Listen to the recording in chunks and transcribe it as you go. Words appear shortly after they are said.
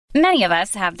Many of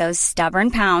us have those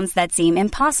stubborn pounds that seem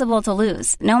impossible to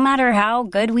lose, no matter how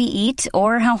good we eat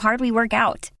or how hard we work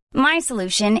out. My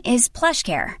solution is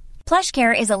PlushCare.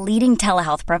 PlushCare is a leading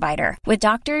telehealth provider with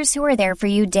doctors who are there for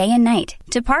you day and night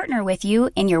to partner with you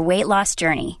in your weight loss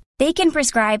journey. They can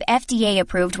prescribe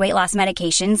FDA-approved weight loss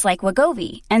medications like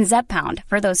Wegovy and Zepbound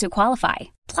for those who qualify.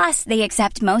 Plus, they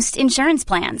accept most insurance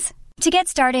plans. To get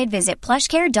started, visit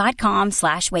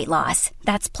plushcare.com/weightloss.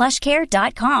 That's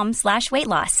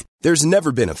plushcare.com/weightloss. There's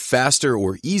never been a faster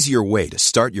or easier way to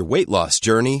start your weight loss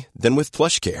journey than with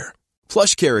PlushCare.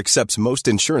 PlushCare accepts most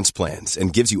insurance plans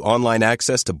and gives you online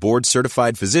access to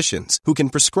board-certified physicians who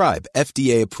can prescribe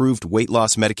FDA-approved weight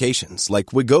loss medications like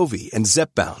Wegovy and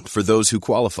Zepbound for those who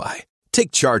qualify.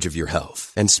 Take charge of your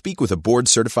health and speak with a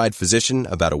board-certified physician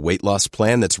about a weight loss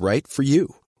plan that's right for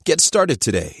you. Get started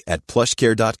today at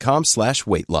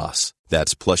plushcare.com/weightloss.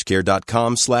 That's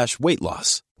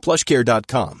plushcare.com/weightloss.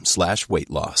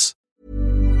 plushcare.com/weightloss.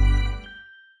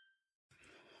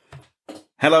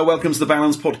 Hello, welcome to the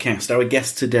Balance Podcast. Our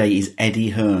guest today is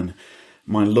Eddie Hearn.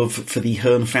 My love for the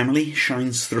Hearn family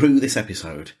shines through this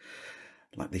episode,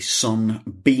 like the sun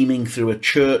beaming through a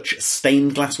church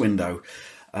stained glass window.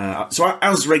 So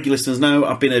as regular listeners know,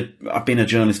 I've been a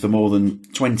journalist for more than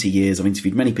 20 years. I've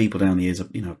interviewed many people down the years.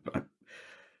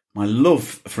 My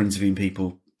love for interviewing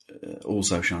people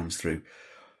also shines through.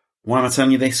 Why am I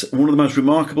telling you this? One of the most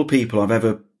remarkable people I've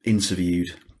ever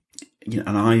interviewed. And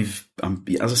I'm,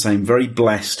 as I say, I'm very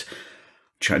blessed.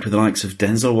 Chatted with the likes of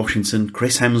Denzel Washington,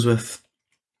 Chris Hemsworth,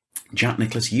 Jack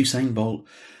Nicklaus, Usain Bolt,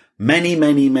 many,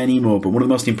 many, many more. But one of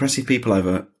the most impressive people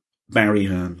ever, Barry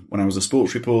Hearn. When I was a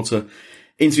sports reporter,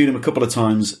 interviewed him a couple of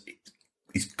times.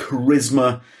 His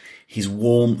charisma, his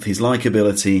warmth, his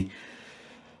likability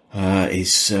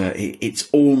it's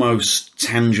almost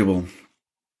tangible.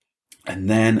 And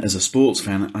then, as a sports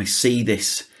fan, I see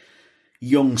this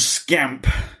young scamp,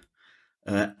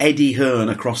 Eddie Hearn,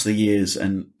 across the years,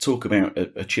 and talk about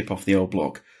a chip off the old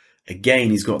block. Again,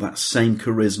 he's got that same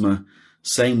charisma,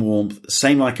 same warmth,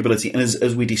 same likability. And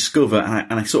as we discover,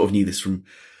 and I sort of knew this from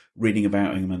reading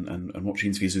about him and watching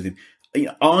interviews with him,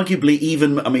 arguably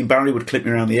even, Barry would clip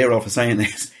me around the ear for saying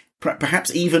this,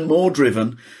 perhaps even more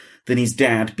driven than his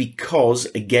dad, because,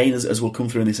 again, as we'll come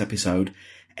through in this episode,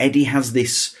 Eddie has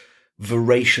this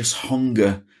voracious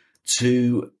hunger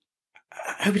to,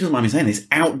 I hope he doesn't mind me saying this,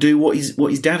 outdo what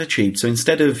his dad achieved. So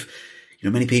instead of,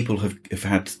 many people have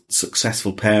had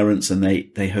successful parents and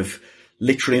they have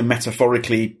literally and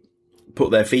metaphorically put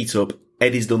their feet up,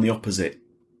 Eddie's done the opposite.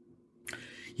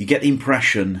 You get the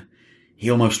impression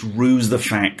he almost rues the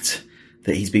fact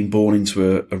that he's been born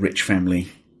into a rich family,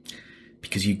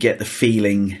 because you get the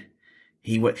feeling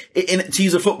to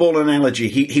use a football analogy,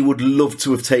 he would love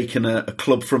to have taken a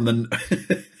club from the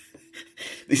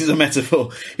this is a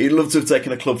metaphor, he'd love to have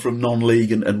taken a club from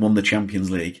non-league and won the Champions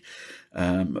League.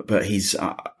 But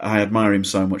I admire him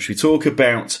so much. We talk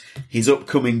about his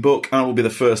upcoming book. I will be the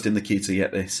first in the queue to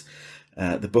get this.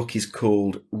 The book is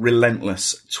called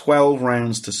Relentless, 12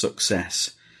 Rounds to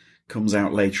Success. Comes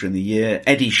out later in the year.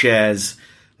 Eddie shares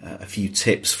a few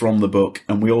tips from the book,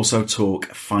 and we also talk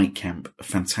Fight Camp, a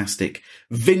fantastic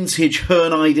vintage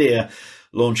Hearn idea.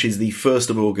 Launches the 1st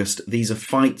of August. These are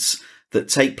fights that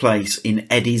take place in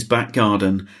Eddie's back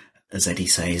garden. As Eddie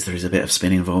says, there is a bit of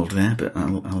spin involved there, but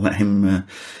I'll let him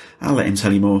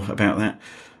tell you more about that.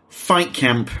 Fight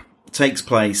Camp takes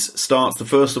place, starts the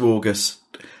 1st of August.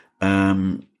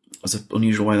 That's an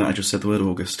unusual way that I just said the word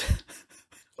August.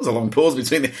 There's a long pause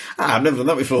between I've never done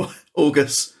that before.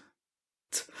 August.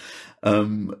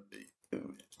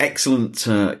 Excellent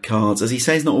cards. As he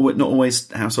says, not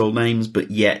always household names, but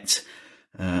yet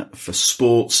for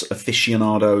sports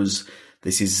aficionados,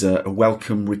 this is a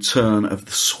welcome return of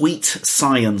the sweet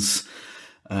science.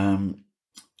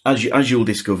 As you'll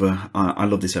discover, I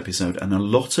love this episode, and a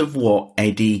lot of what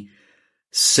Eddie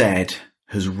said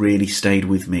has really stayed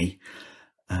with me.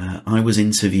 I was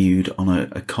interviewed on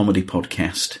a comedy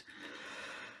podcast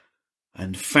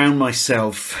and found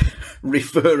myself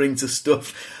referring to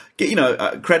stuff,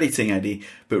 crediting Eddie,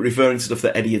 but referring to stuff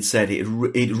that Eddie had said. It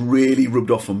really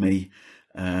rubbed off on me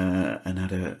and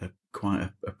had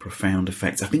quite a profound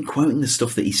effect. I've been quoting the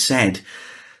stuff that he said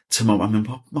to my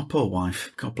poor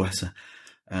wife. God bless her.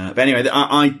 But anyway,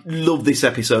 I love this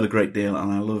episode a great deal,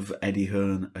 and I love Eddie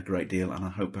Hearn a great deal, and I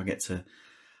hope I get to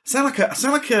sound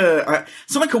like a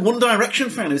One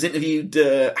Direction fan who's interviewed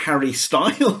Harry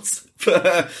Styles.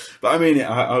 but I mean,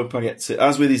 I hope I get to,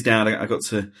 as with his dad, I got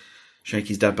to shake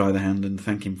his dad by the hand and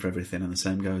thank him for everything, and the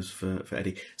same goes for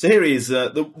Eddie. So here he is,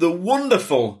 the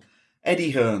wonderful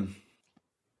Eddie Hearn.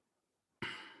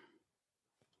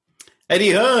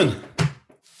 Eddie Hearn.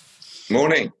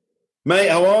 Morning. Mate,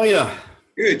 how are you?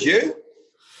 Good, you?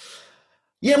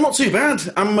 Yeah, I'm not too bad.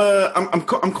 I'm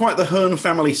quite the Hearn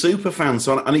family super fan,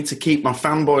 so I need to keep my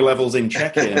fanboy levels in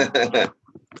check here.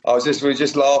 We were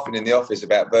just laughing in the office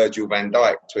about Virgil van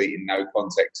Dijk tweeting no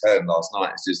context Hearn last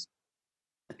night.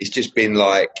 It's just been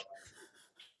like,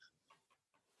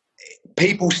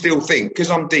 people still think, because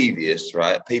I'm devious,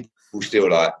 right? People still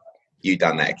like, you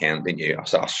done that account, didn't you?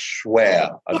 I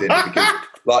swear I didn't, because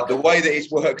like the way that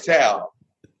it's worked out,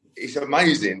 it's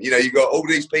amazing. You know, you've got all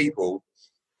these people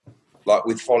like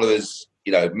with followers,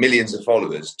 you know, millions of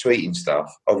followers tweeting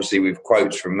stuff, obviously with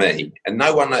quotes from me, and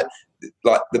no one,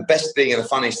 like the best thing and the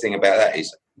funniest thing about that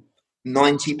is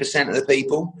 90% of the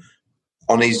people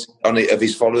of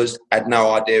his followers had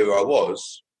no idea who I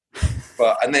was.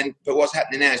 But what's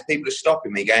happening now is people are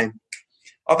stopping me going,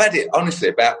 I've had it honestly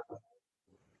about a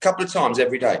couple of times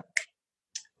every day.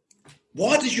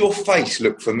 Why does your face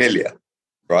look familiar?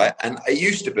 Right? And it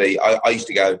used to be, I used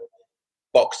to go,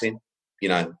 boxing, you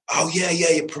know, oh yeah,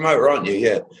 you're a promoter, aren't you?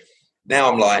 Yeah.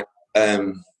 Now I'm like,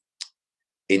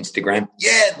 Instagram,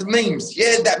 yeah, the memes,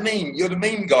 yeah, that meme, you're the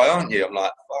meme guy, aren't you? I'm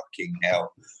like, fucking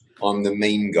hell, I'm the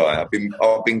meme guy. I've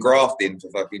been grafting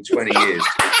for fucking 20 years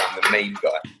to become the meme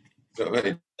guy. You know what I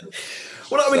mean?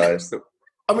 Well,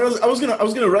 I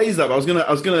was gonna raise that. But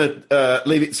I was gonna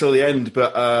leave it till the end.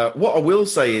 But what I will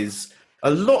say is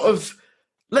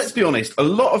let's be honest, a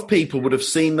lot of people would have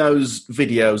seen those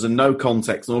videos and no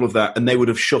context and all of that, and they would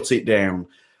have shut it down.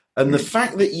 And the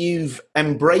fact that you've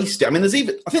embraced it, I mean, I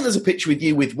think there's a picture with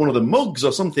you with one of the mugs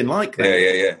or something like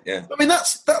that. Yeah. I mean,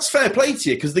 that's fair play to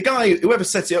you, because the guy, whoever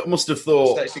set it up, must have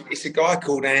thought... So it's a guy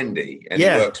called Andy, and he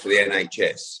works for the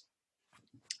NHS.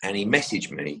 And he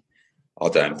messaged me, I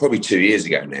don't know, probably 2 years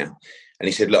ago now. And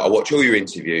he said, look, I watch all your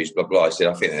interviews, blah, blah. I said,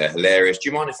 I think they're hilarious. Do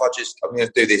you mind if I'm going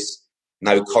to do this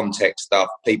no context stuff?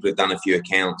 People have done a few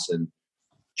accounts, and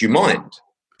do you mind?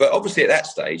 But obviously at that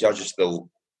stage, I just thought,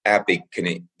 how big can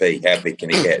it be? How big can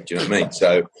it get? Do you know what I mean?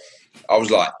 So I was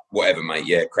like, whatever, mate.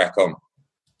 Yeah, crack on.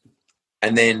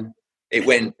 And then it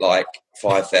went like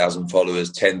 5,000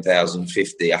 followers, 10,000,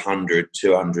 50, 100,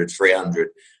 200, 300.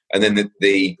 And then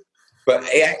but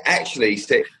he actually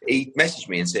said, he messaged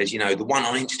me and says, you know, the one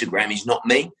on Instagram is not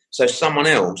me. So someone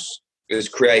else has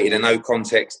created a no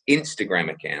context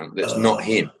Instagram account that's not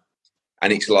him.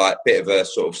 And it's like a bit of a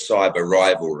sort of cyber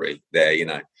rivalry there, you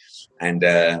know. And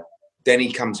then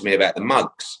he comes to me about the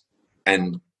mugs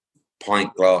and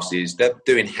pint glasses. They're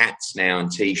doing hats now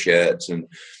and T-shirts. And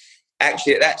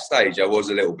actually at that stage, I was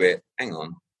a little bit, hang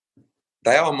on,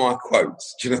 they are my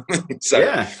quotes. Do you know what I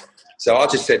mean? So I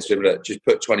just said to him, look, just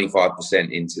put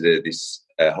 25% into this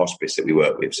hospice that we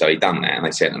work with. So he done that, and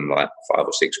they sent him like $5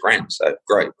 or $6 grand. So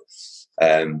great.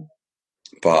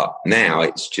 But now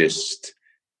it's just,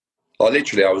 like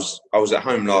literally, I was at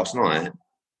home last night,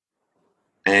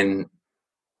 and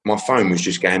my phone was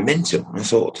just going mental. And I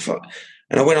thought, what the fuck?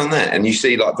 And I went on that, and you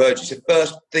see, like Virgil, it's the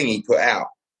first thing he put out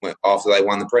after they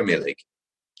won the Premier League.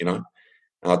 You know,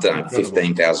 and I don't know,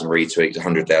 15,000 retweets,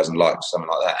 100,000 likes, something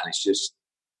like that, and it's just.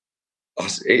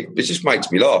 It just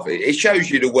makes me laugh. It shows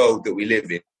you the world that we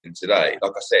live in today.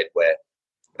 Like I said, where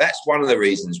that's one of the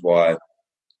reasons why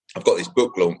I've got this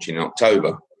book launch in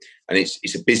October, and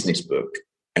it's a business book.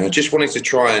 And I just wanted to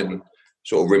try and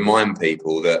sort of remind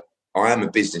people that I am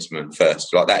a businessman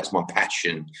first. Like that's my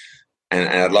passion, and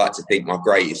I'd like to think my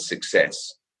greatest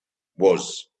success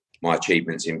was my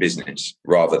achievements in business,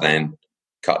 rather than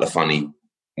a couple of funny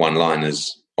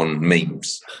one-liners on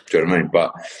memes. Do you know what I mean?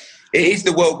 But it is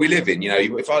the world we live in, you know.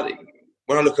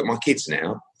 When I look at my kids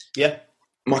now,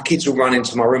 my kids will run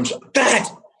into my room. So, Dad,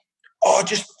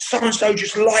 so and so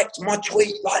just liked my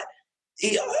tweet. Like,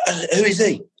 who is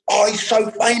he? Oh, he's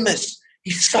so famous.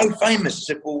 He's so famous. I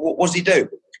said, well, what does he do?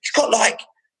 He's got like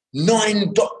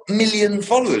 9 million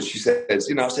followers. She says,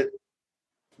 you know. I said,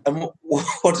 and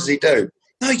what does he do?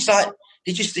 No, he's like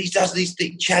he does these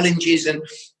challenges and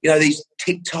you know these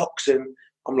TikToks, and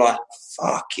I'm like,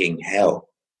 fucking hell.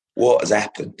 What has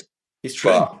happened? It's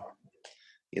true. But,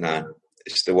 you know,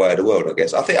 it's the way of the world, I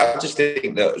guess. I just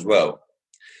think that as well,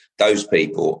 those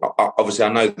people, obviously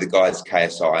I know the guys,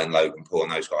 KSI and Logan Paul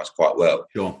and those guys quite well.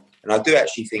 Sure. And I do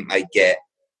actually think they get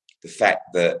the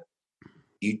fact that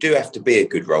you do have to be a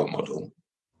good role model,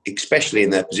 especially in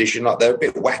their position. Like they're a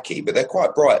bit wacky, but they're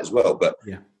quite bright as well. But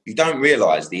you don't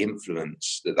realise the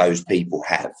influence that those people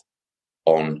have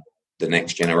on the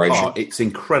next generation. Oh, it's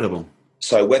incredible.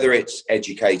 So whether it's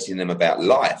educating them about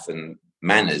life and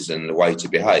manners and the way to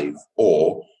behave,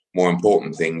 or more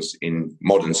important things in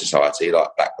modern society like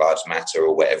Black Lives Matter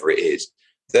or whatever it is,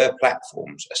 their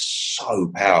platforms are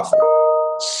so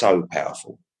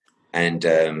powerful. And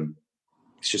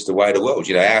it's just the way of the world.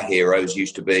 You know, our heroes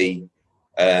used to be,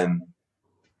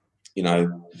 you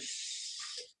know,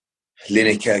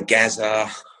 Lineker, Gaza,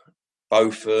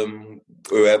 Botham,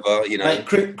 whoever, you know.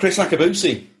 Chris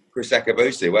Akabusi. Chris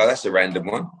Akabusi. Well, that's a random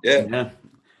one. Yeah.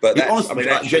 But that's, honestly, I mean,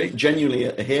 actually, genuinely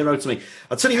a hero to me.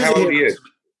 I'll tell you, how old are you?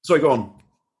 Sorry, go on.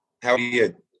 How old are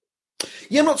you?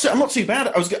 Yeah, I'm not too bad.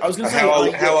 I was going to say.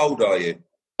 How old are you?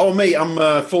 Oh, me,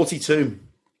 I'm 42.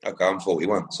 Okay, I'm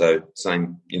 41. So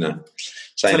same, you know,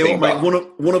 same Tell you thing. what, mate,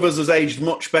 one of us has aged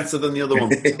much better than the other one.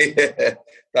 Yeah.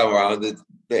 Don't worry, there's a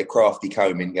bit of crafty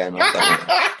combing going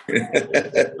on.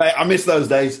 Mate, I miss those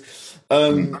days.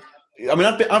 I mean,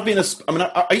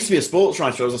 I used to be a sports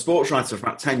writer. I was a sports writer for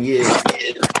about 10 years.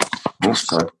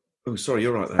 Oh, sorry,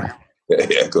 you're right there.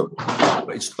 Yeah, good.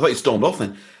 I thought you stormed off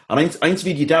then. And I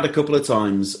interviewed your dad a couple of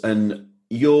times, and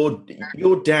your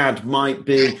dad might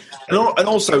be, and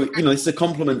also, you know, this is a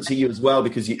compliment to you as well,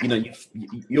 because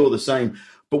you're the same.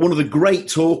 But one of the great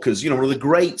talkers, you know, one of the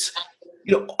great,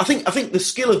 you know, I think the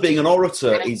skill of being an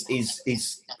orator is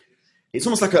it's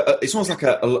almost like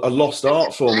a lost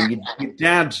art form. Your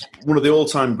dad, one of the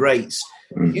all-time greats,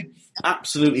 you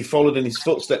absolutely followed in his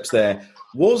footsteps there.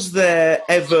 Was there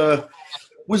ever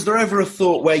a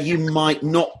thought where you might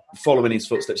not follow in his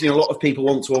footsteps? You know, a lot of people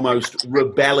want to almost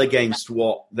rebel against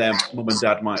what their mum and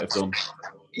dad might have done.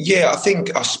 Yeah, I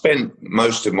think I spent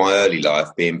most of my early life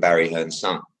being Barry Hearn's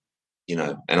son, you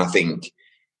know, and I think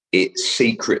it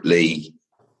secretly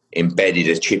embedded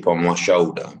a chip on my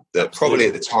shoulder that probably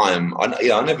at the time, I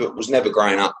was never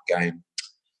growing up going,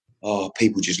 oh,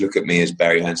 people just look at me as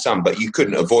Barry Hearn's son, but you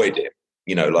couldn't avoid it.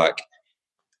 You know, like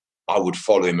I would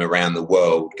follow him around the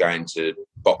world going to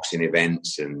boxing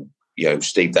events, and, you know,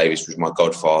 Steve Davis was my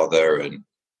godfather, and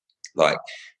like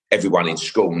everyone in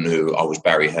school knew I was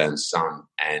Barry Hearn's son.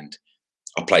 And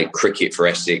I played cricket for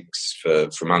Essex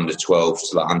from under 12s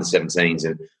to like under 17s,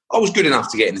 and I was good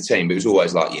enough to get in the team, but it was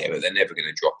always like, yeah, but they're never going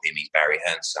to drop him. He's Barry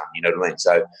Hearn's son, you know what I mean?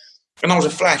 So, and I was a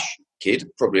flash kid,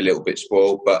 probably a little bit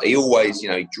spoiled, but he always, you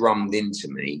know, drummed into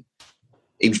me.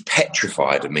 He was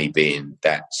petrified of me being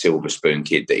that silver spoon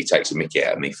kid that he takes a mickey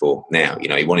out of me for now. You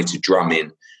know, he wanted to drum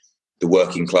in the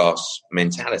working class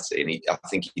mentality, and I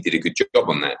think he did a good job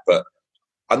on that. But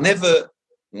I never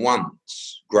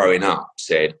once growing up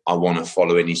said I want to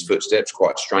follow in his footsteps,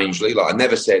 quite strangely. Like I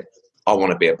never said I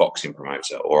want to be a boxing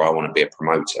promoter or I want to be a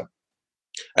promoter.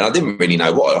 And I didn't really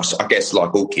know what else. I guess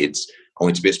like all kids, I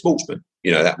wanted to be a sportsman.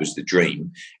 You know, that was the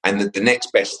dream. And the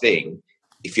next best thing,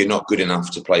 if you're not good enough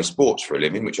to play sports for a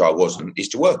living, which I wasn't, is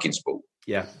to work in sport.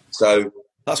 Yeah. So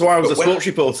that's why I was a sports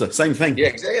reporter. Same thing.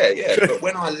 Yeah. But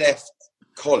when I left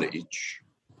college,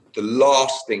 the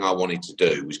last thing I wanted to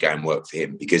do was go and work for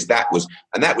him, because that was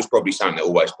probably something that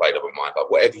always played up in my mind.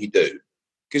 But whatever you do,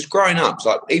 because growing up, it's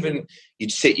like even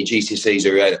you'd sit your GCSEs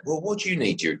or well, what do you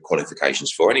need your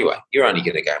qualifications for anyway? You're only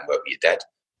going to go and work with your dad,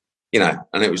 you know.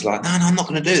 And it was like, no, I'm not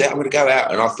going to do that. I'm going to go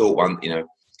out. And I thought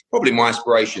probably my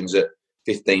aspirations at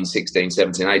 15, 16,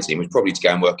 17, 18 was probably to go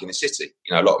and work in the city.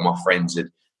 You know, a lot of my friends had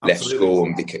left school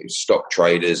and became stock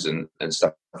traders and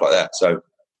stuff like that. So,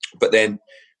 but then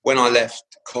when I left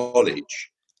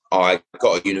college, I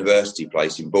got a university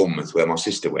place in Bournemouth where my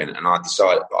sister went, and I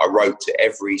decided I wrote to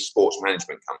every sports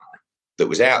management company that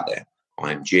was out there,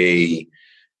 IMG,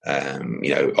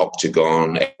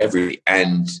 Octagon,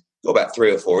 and got about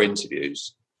 3 or 4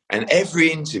 interviews. And every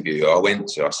interview I went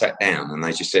to, I sat down and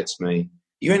they just said to me,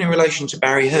 "You in relation to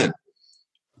Barry Hearn?"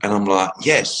 And I'm like,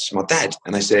 "Yes, my dad."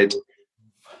 And they said,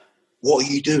 "What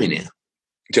are you doing here?"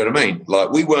 Do you know what I mean?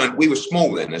 Like we were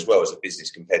small then as well as a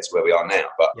business compared to where we are now.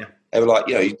 But They were like,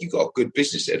 you've got a good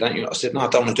business there, don't you? I said, no, I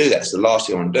don't want to do that. It's the last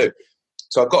thing I want to do.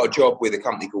 So I got a job with a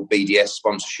company called BDS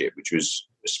Sponsorship, which was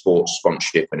a sports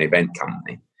sponsorship and event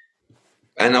company.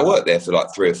 And I worked there for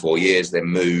like 3 or 4 years, then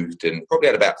moved, and probably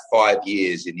had about 5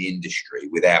 years in the industry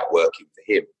without working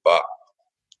for him. But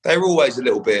they were always a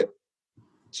little bit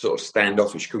sort of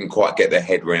standoffish, couldn't quite get their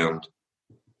head round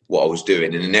what I was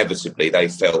doing. And inevitably they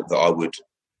felt that I would,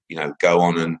 go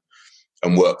on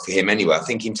and work for him anyway. I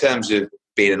think in terms of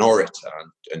being an orator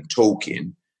and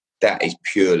talking, that is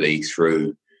purely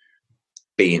through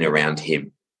being around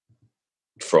him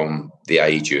from the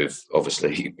age of,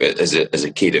 obviously, as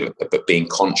a kid, but being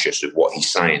conscious of what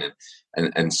he's saying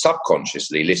and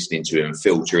subconsciously listening to him and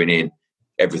filtering in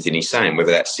everything he's saying,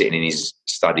 whether that's sitting in his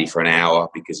study for an hour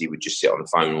because he would just sit on the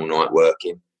phone all night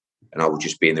working and I would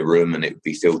just be in the room and it would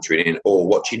be filtering in, or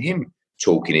watching him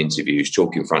talking interviews,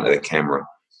 talk in front of the camera.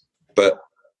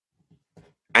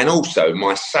 And also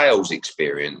my sales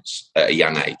experience at a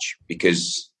young age,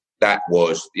 because that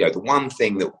was, the one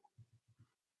thing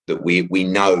that we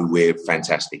know we're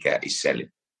fantastic at is selling.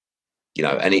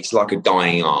 and it's like a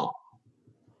dying art,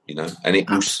 and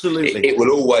Absolutely. it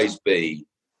will always be,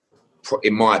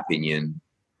 in my opinion,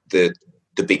 the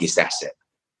biggest asset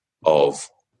of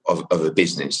a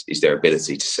business is their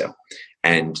ability to sell.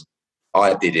 And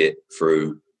I did it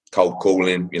through cold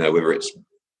calling, whether it's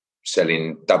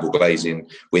selling double glazing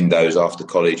windows after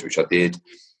college, which I did,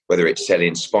 whether it's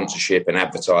selling sponsorship and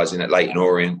advertising at Leyton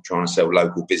Orient, trying to sell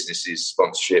local businesses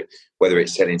sponsorship, whether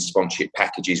it's selling sponsorship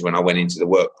packages when I went into the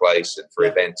workplace and for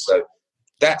events. So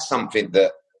that's something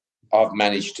that I've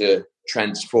managed to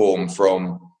transform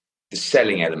from the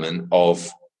selling element of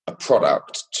a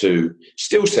product to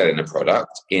still selling a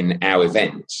product in our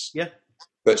events. Yeah.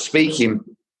 But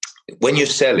when you're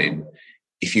selling,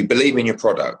 if you believe in your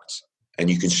product and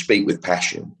you can speak with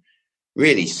passion,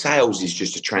 really sales is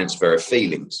just a transfer of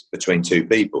feelings between two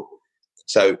people.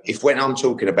 So when I'm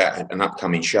talking about an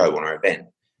upcoming show or an event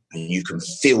and you can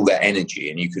feel that energy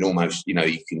and you can almost,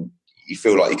 you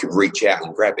feel like you could reach out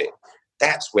and grab it,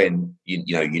 that's when,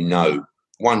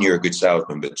 one, you're a good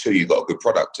salesman, but two, you've got a good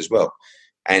product as well.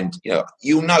 And,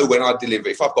 you'll know when I deliver,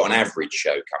 if I've got an average show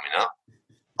coming up,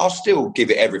 I'll still give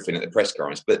it everything at the press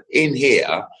conference. But in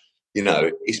here,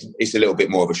 it's a little bit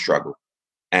more of a struggle.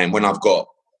 And when I've got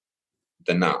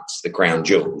the nuts, the crown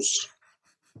jewels,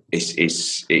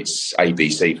 it's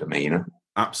ABC for me,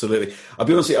 Absolutely. I'll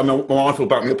be honest with you, my wife will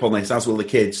back me up on this, as will the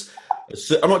kids.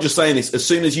 I'm not just saying this. As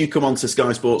soon as you come on to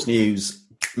Sky Sports News,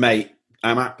 mate,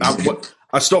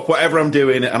 I stop whatever I'm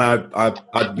doing and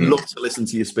I'd love to listen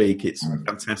to you speak. It's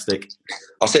fantastic.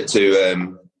 I said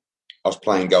to, I was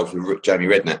playing golf with Jamie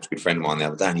Redknapp, a good friend of mine, the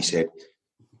other day, and he said,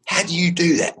 how do you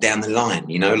do that down the line?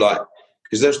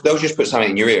 Because they'll just put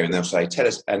something in your ear and they'll say, tell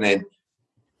us. And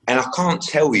I can't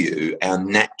tell you how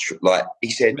natural,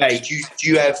 he said, mate,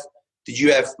 did you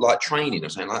have training or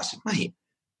something like that? I said, mate,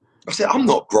 I'm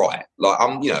not bright.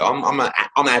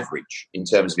 I'm average in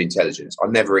terms of intelligence. I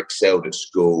never excelled at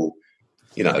school,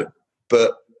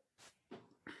 but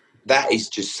that is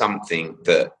just something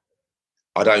that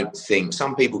I don't think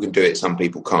some people can do it, some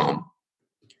people can't.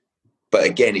 But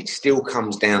again, it still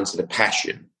comes down to the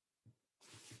passion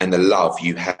and the love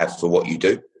you have for what you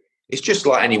do. It's just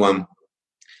like anyone,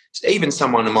 even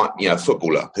someone who might, a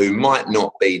footballer who might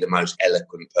not be the most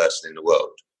eloquent person in the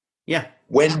world. Yeah.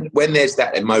 When there's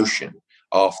that emotion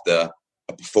after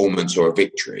a performance or a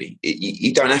victory,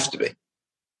 you don't have to be.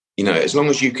 As long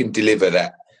as you can deliver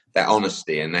that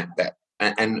honesty and that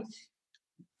and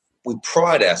we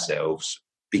pride ourselves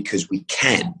because we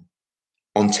can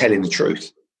on telling the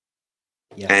truth.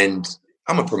 Yeah. And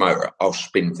I'm a promoter. I'll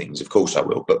spin things. Of course I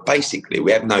will. But basically,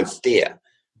 we have no fear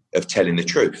of telling the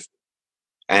truth.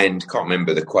 And I can't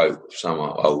remember the quote.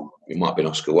 It might have been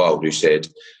Oscar Wilde who said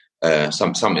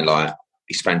something like,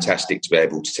 it's fantastic to be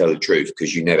able to tell the truth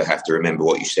because you never have to remember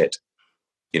what you said.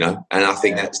 And I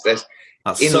think that's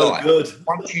in so life. Good.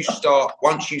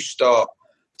 Once you start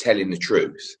telling the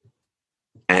truth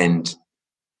and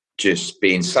just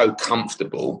being so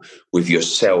comfortable with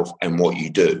yourself and what you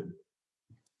do,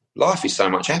 life is so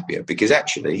much happier because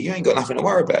actually you ain't got nothing to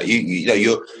worry about.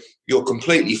 You're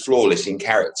completely flawless in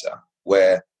character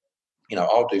where,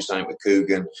 I'll do something with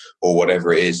Coogan or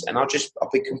whatever it is and I'll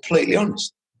be completely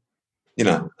honest,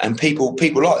 and people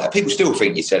like that. People still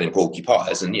think you're selling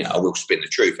porcupines and, I will spin the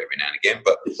truth every now and again,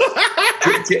 but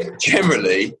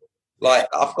generally,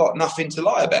 I've got nothing to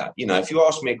lie about. If you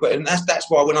ask me a question, that's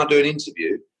why when I do an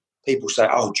interview, people say,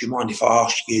 oh, do you mind if I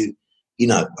ask you,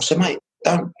 I say, mate,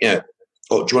 don't,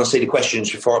 or do you want to see the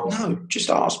questions before? No, just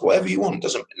ask whatever you want.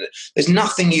 There's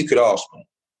nothing you could ask me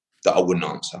that I wouldn't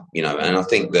answer, and I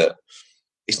think that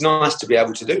it's nice to be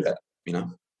able to do that,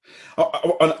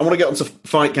 I want to get onto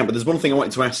Fight Camp, but there's one thing I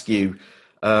wanted to ask you.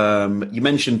 You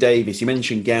mentioned Davis, you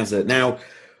mentioned Gaza. Now,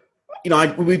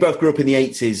 we both grew up in the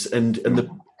 80s, and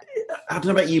I don't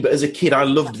know about you, but as a kid, I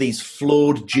loved these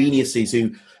flawed geniuses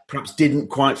who perhaps didn't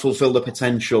quite fulfill the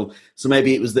potential. So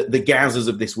maybe it was the Gazas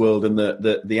of this world and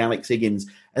the Alex Higgins.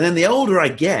 And then the older I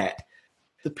get,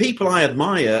 the people I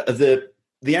admire are the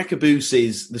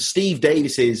Akabuses, the Steve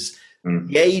Davises,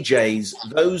 the AJs,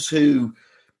 those who,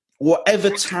 whatever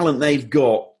talent they've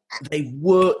got, they've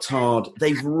worked hard,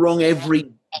 they've wrung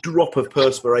every drop of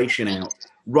perspiration out,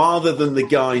 rather than the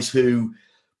guys who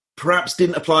perhaps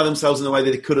didn't apply themselves in the way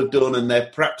that they could have done, and they're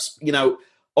perhaps,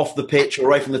 off the pitch or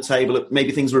away from the table,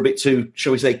 maybe things were a bit too,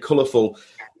 shall we say, colourful.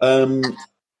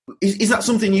 Is that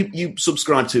something you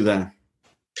subscribe to there?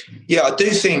 Yeah, I do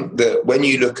think that when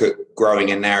you look at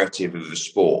growing a narrative of a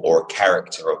sport or a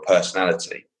character or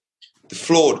personality, the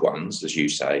flawed ones, as you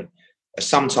say, are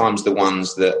sometimes the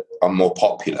ones that are more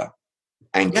popular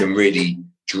and can really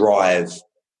drive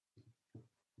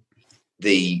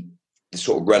the the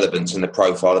sort of relevance and the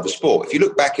profile of a sport. If you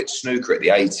look back at snooker at the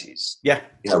 80s,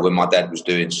 when my dad was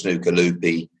doing snooker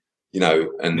loopy,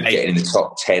 and getting in the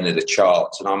top 10 of the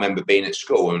charts, and I remember being at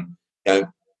school and,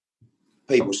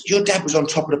 people said, your dad was on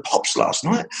top of the pops last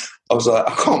night. I was like,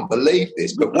 I can't believe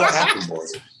this. But what happened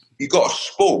was you got a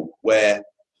sport where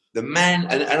the man,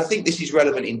 and I think this is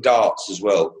relevant in darts as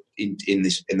well, in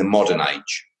the modern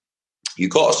age. You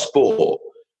got a sport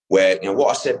where,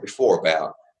 what I said before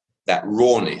about that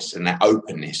rawness and that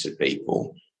openness of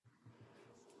people,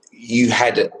 you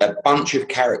had a bunch of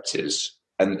characters,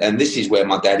 and this is where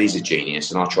my dad is a genius,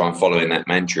 and I try and follow in that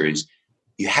mantra, is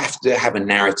you have to have a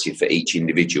narrative for each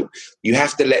individual. You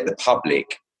have to let the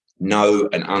public know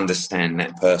and understand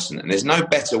that person. And there's no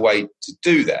better way to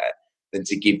do that than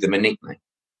to give them a nickname.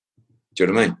 Do you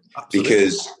know what I mean? Absolutely.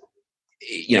 Because,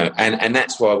 and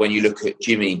that's why when you look at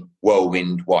Jimmy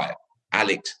Whirlwind White,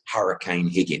 Alex Hurricane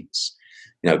Higgins,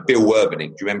 Bill Werbening,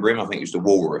 do you remember him? I think he was the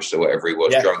Walrus or whatever he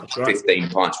was, drunk 15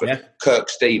 pints. Kirk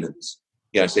Stevens,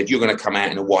 said, you're going to come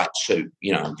out in a white suit,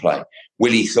 and play.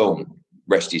 Willie Thorne,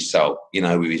 rest his soul,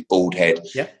 with his bald head.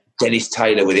 Yeah. Dennis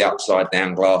Taylor with the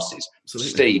upside-down glasses.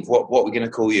 Absolutely. Steve, what we're going to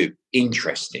call you?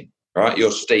 Interesting, right?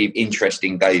 You're Steve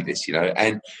Interesting Davis,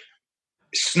 And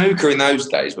snooker in those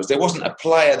days there wasn't a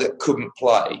player that couldn't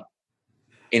play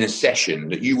in a session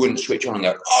that you wouldn't switch on and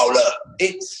go, oh, look,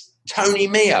 it's Tony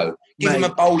Mio. Give him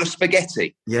a bowl of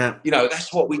spaghetti. Yeah.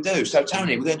 That's what we do. So,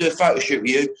 Tony, we're going to do a photo shoot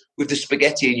with you with the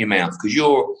spaghetti in your mouth because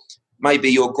maybe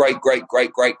your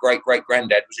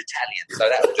great-great-great-great-great-granddad was Italian. So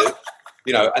that would do.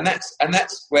 And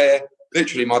that's where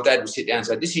literally my dad would sit down and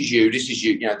say, this is you.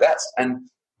 And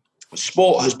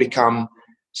sport has become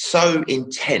so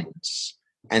intense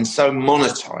and so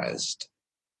monetized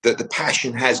that the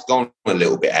passion has gone a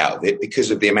little bit out of it because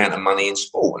of the amount of money in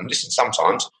sport. And listen,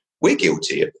 sometimes we're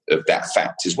guilty of that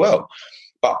fact as well.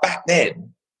 But back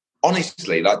then,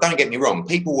 honestly, don't get me wrong,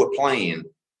 people were playing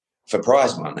for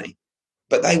prize money,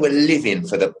 but they were living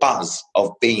for the buzz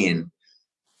of being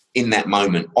in that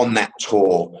moment, on that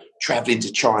tour, travelling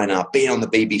to China, being on the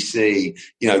BBC,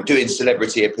 doing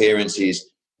celebrity appearances,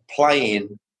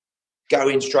 playing,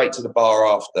 going straight to the bar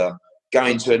after,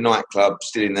 going to a nightclub,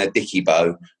 still in their dicky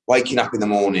bow, waking up in the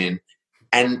morning.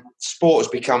 And sport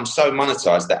has become so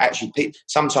monetised that actually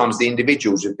sometimes the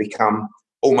individuals have become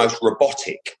almost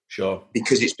robotic. Sure.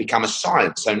 Because it's become a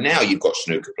science. So now you've got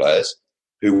snooker players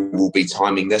who will be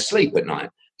timing their sleep at night,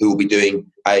 who will be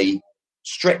doing a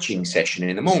stretching session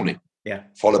in the morning,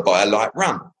 followed by a light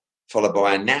run, followed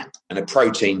by a nap and a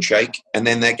protein shake, and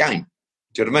then their game.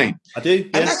 Do you know what I mean? I do.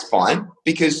 And that's fine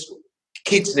because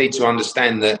kids need to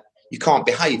understand that you can't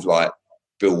behave like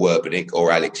Bill Werbening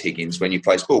or Alex Higgins when you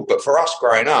play sport. But for us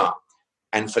growing up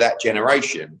and for that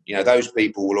generation, those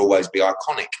people will always be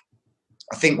iconic.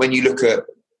 I think when you look at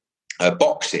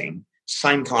boxing,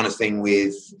 same kind of thing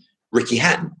with Ricky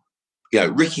Hatton.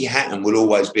 Ricky Hatton will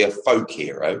always be a folk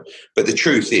hero. But the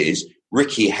truth is,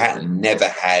 Ricky Hatton never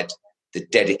had the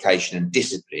dedication and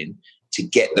discipline to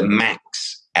get the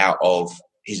max out of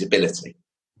his ability.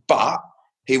 But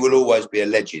he will always be a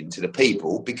legend to the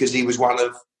people because he was one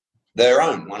of their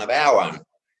own, one of our own,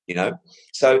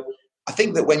 So I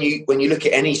think that when you look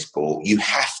at any sport, you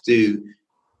have to,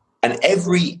 and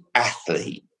every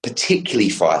athlete, particularly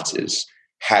fighters,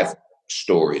 have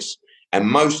stories. And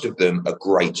most of them are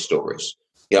great stories.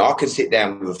 I can sit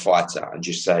down with a fighter and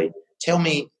just say, tell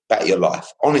me about your life.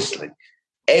 Honestly,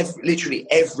 literally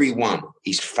everyone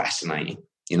is fascinating,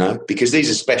 because these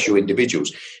are special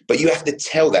individuals. But you have to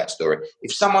tell that story.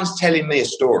 If someone's telling me a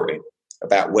story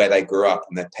about where they grew up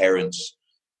and their parents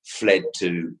fled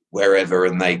to wherever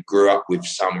and they grew up with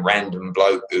some random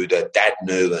bloke who their dad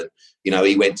knew and,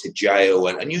 he went to jail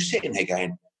and you're sitting there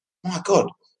going, my God,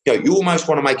 you almost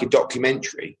want to make a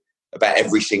documentary about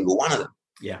every single one of them.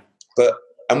 Yeah.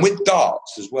 And with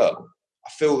darts as well, I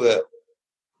feel that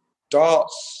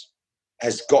darts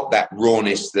has got that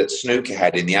rawness that snooker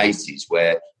had in the 80s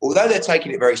where, although they're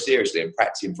taking it very seriously and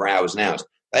practicing for hours and hours,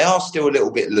 they are still a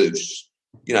little bit loose.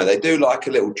 They do like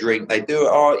a little drink. They do,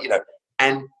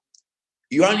 and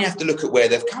you only have to look at where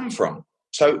they've come from.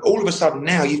 So all of a sudden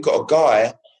now you've got a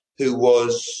guy who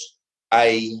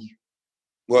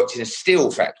worked in a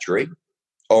steel factory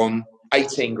on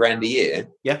 18 grand a year.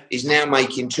 Yeah. Is now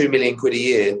making 2 million quid a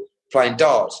year playing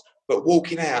darts, but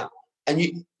walking out and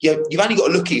you've only got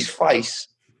to look at his face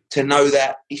to know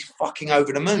that he's fucking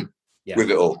over the moon with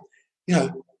it all.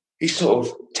 He's sort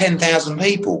of 10,000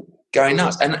 people going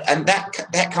nuts. And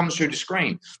that comes through the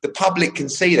screen. The public can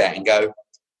see that and go,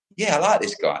 yeah, I like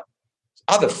this guy.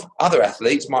 Other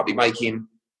athletes might be making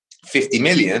 50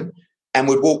 million and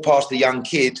would walk past a young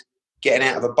kid getting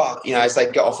out of a bus, as they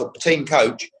get off a team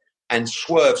coach and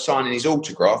swerve signing his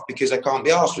autograph because they can't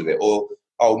be asked with it, or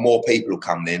more people will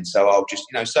come then, so I'll just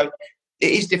so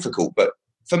it is difficult. But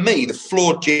for me, the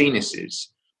flawed geniuses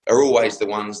are always the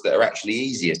ones that are actually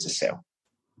easier to sell,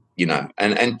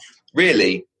 and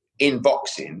really in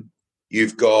boxing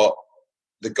you've got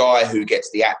the guy who gets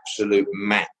the absolute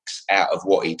max out of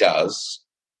what he does,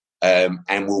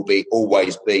 and will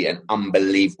always be an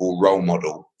unbelievable role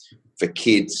model for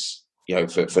kids,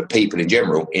 for people in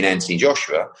general, in Anthony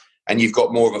Joshua. And you've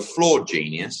got more of a flawed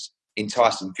genius in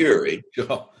Tyson Fury,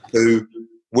 sure, who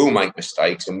will make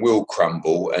mistakes and will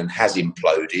crumble and has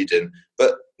imploded.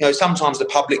 But sometimes the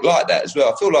public like that as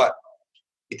well. I feel like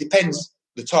it depends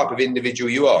the type of individual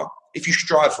you are. If you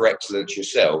strive for excellence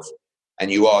yourself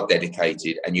and you are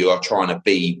dedicated and you are trying to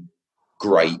be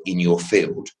great in your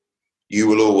field, you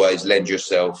will always lend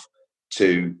yourself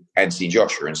to Anthony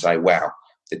Joshua and say, wow,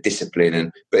 the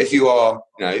discipline. But if you are,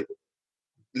 a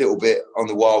little bit on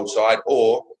the wild side,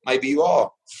 or maybe you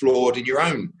are flawed in your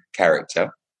own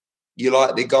character, you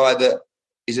like the guy that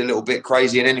is a little bit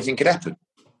crazy and anything could happen.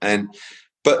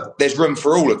 But there's room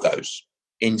for all of those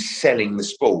in selling the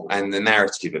sport and the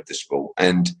narrative of the sport.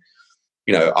 And,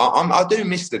 I do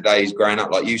miss the days growing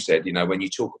up, like you said, when you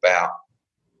talk about,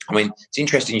 it's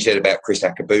interesting you said about Chris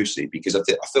Akabusi, because I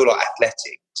feel like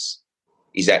athletics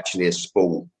is actually a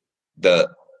sport that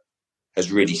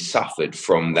has really suffered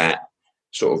from that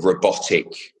sort of robotic,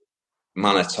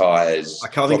 monetised. I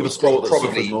can't think of a sport that's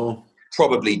suffered more.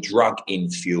 Probably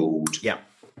drug-infueled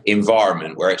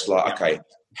environment where it's like, okay,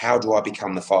 how do I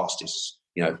become the fastest?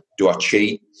 Do I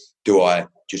cheat? Do I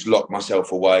just lock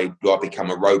myself away? Do I become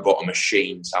a robot, a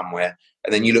machine somewhere?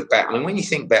 And then you look back. When you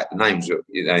think back the names,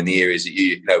 in the areas that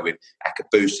you know, with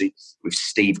Akabusi, with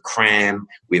Steve Cram,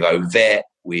 with Ovett,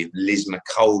 with Liz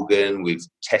McColgan, with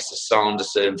Tessa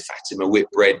Sanderson, Fatima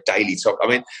Whitbread, Daily Top.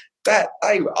 I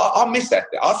miss that.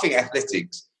 I think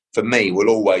athletics, for me, will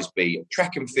always be,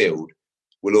 track and field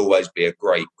will always be a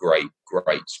great, great,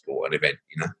 great sport and event,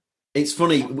 It's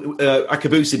funny,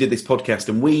 Akabusi did this podcast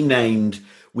and we named,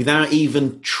 without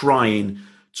even trying,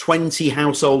 20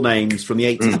 household names from the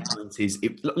 80s and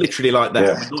 90s, literally like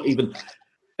that. Yeah. Not even.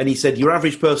 And he said, your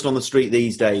average person on the street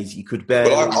these days, you could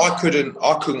barely... Well,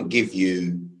 I couldn't give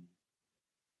you...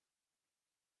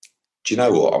 Do you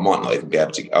know what? I might not even be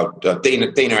able to...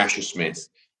 Dina Asher-Smith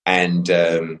and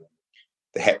the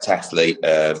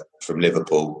heptathlete from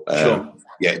Liverpool. Sure.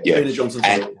 Yeah. Dina Johnson.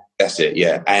 And that's it,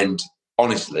 yeah. And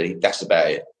honestly, that's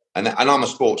about it. And I'm a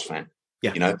sports fan,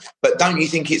 But don't you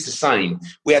think it's the same?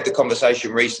 We had the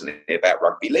conversation recently about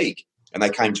rugby league, and they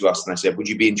came to us and they said, would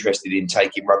you be interested in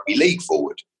taking rugby league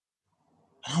forward?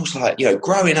 And I was like,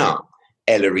 growing up,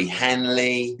 Ellery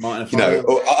Hanley,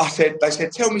 they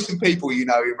said, tell me some people in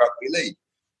rugby league.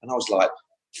 And I was like,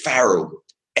 Farrell,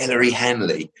 Ellery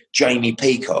Hanley, Jamie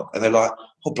Peacock. And they're like,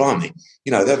 oh, blimey,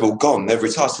 they've all gone, they've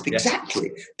retired. I said,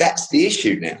 exactly. That's the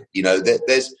issue now.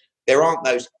 There aren't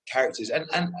those characters.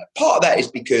 And part of that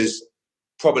is because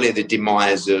probably the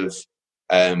demise of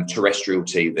terrestrial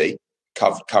TV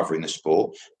covering the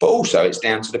sport, but also it's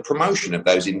down to the promotion of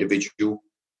those individual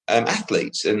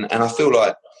athletes. And I feel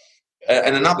like,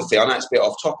 and another thing, I know it's a bit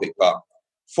off topic, but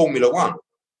Formula One,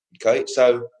 okay?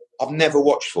 So I've never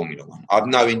watched Formula One. I have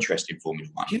no interest in Formula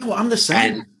One. You know what? I'm the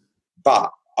same.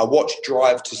 But I watched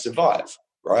Drive to Survive,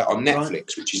 right, on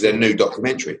Netflix, which is their new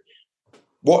documentary.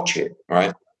 Watch it,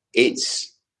 right?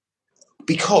 It's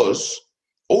because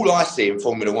all I see in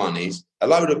Formula One is a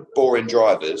load of boring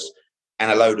drivers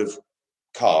and a load of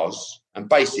cars. And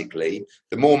basically,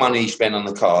 the more money you spend on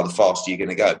the car, the faster you're going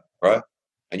to go, right?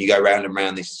 And you go round and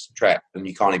round this track and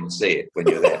you can't even see it when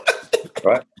you're there,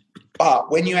 right?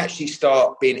 But when you actually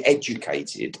start being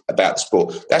educated about the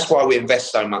sport, that's why we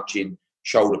invest so much in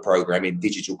shoulder programming,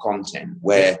 digital content,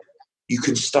 where you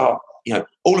can start,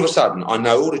 all of a sudden, I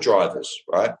know all the drivers,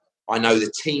 right? I know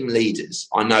the team leaders.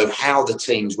 I know how the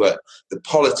teams work, the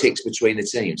politics between the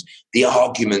teams, the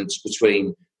arguments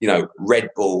between, Red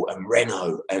Bull and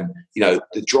Renault and,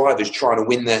 the drivers trying to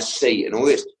win their seat and all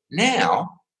this. Now,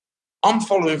 I'm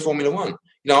following Formula One.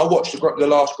 I watched the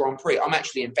last Grand Prix. I'm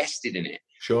actually invested in it.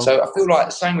 Sure. So I feel like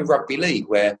the same with rugby league,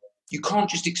 where you can't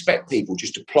just expect people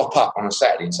just to plop up on a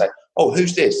Saturday and say, oh,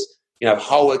 who's this?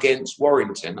 Hull against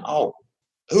Warrington. Oh,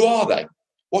 who are they?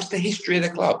 What's the history of the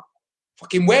club?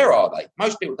 Fucking where are they?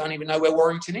 Most people don't even know where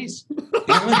Warrington is. You know what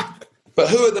I mean? But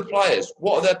who are the players?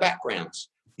 What are their backgrounds?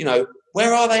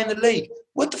 Where are they in the league?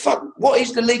 What the fuck? What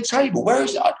is the league table? Where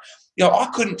is it? I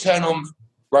couldn't turn on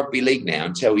rugby league now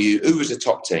and tell you who was the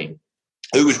top team,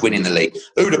 who was winning the league,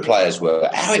 who the players were,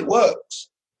 how it works.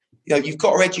 You've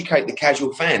got to educate the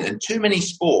casual fan. And too many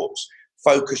sports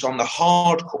focus on the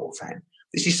hardcore fan,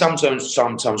 this is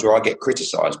sometimes where I get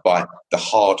criticised by the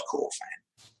hardcore fan.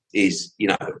 Is, you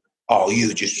know, oh,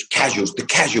 you're just casuals. The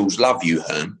casuals love you,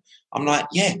 Hearn. I'm like,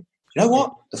 yeah, you know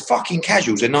what? The fucking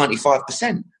casuals are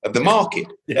 95% of the market.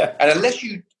 Yeah. And unless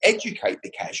you educate the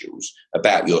casuals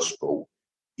about your sport,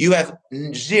 you have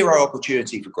zero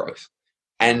opportunity for growth.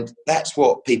 And that's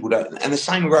what people don't. And the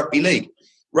same with rugby league.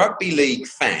 Rugby league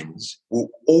fans will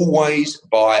always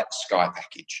buy Sky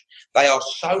package. They are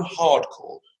so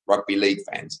hardcore, rugby league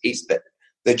fans. It's that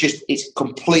it's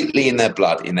completely in their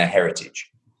blood, in their heritage.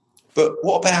 But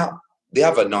what about the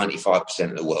other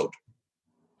 95% of the world?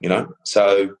 You know?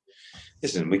 So,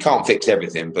 listen, we can't fix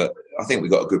everything, but I think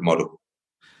we've got a good model.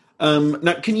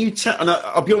 Now, can you tell? And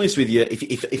I'll be honest with you.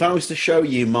 If I was to show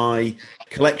you my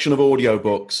collection of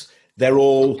audiobooks, they're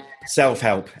all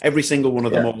self-help. Every single one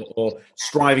of them, or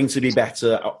striving to be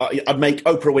better. I'd make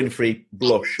Oprah Winfrey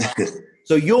blush.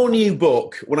 So your new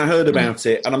book, when I heard about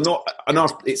it, and I know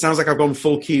it sounds like I've gone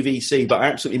full QVC, but I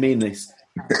absolutely mean this.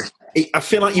 I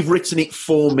feel like you've written it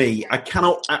for me. I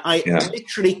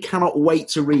literally cannot wait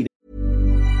to read it.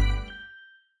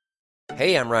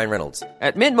 Hey, I'm Ryan Reynolds.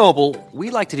 At Mint Mobile, we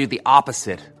like to do the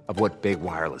opposite of what Big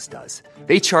Wireless does.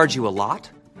 They charge you a lot,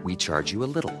 we charge you a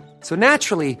little. So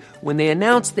naturally, when they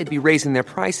announced they'd be raising their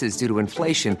prices due to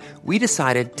inflation, we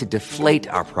decided to deflate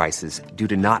our prices due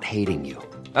to not hating you.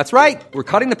 That's right. We're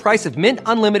cutting the price of Mint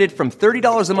Unlimited from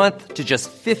 $30 a month to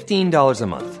just $15 a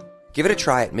month. Give it a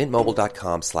try at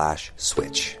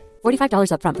mintmobile.com/switch.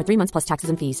 $45 up front for 3 months plus taxes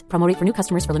and fees. Promo rate for new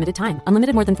customers for limited time.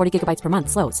 Unlimited more than 40 gigabytes per month.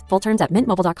 Slows full terms at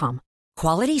mintmobile.com.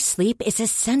 Quality sleep is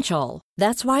essential.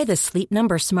 That's why the Sleep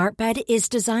Number Smart Bed is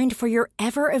designed for your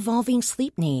ever-evolving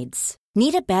sleep needs.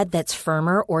 Need a bed that's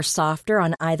firmer or softer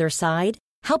on either side?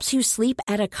 Helps you sleep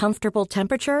at a comfortable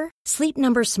temperature? Sleep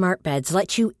Number Smart Beds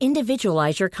let you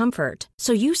individualize your comfort,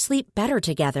 so you sleep better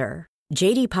together.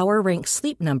 J.D. Power ranks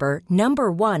Sleep Number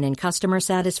 #1 in customer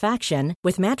satisfaction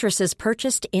with mattresses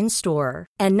purchased in-store.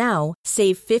 And now,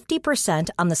 save 50%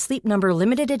 on the Sleep Number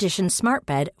Limited Edition Smart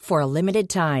Bed for a limited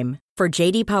time. For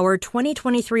J.D. Power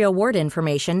 2023 award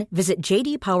information, visit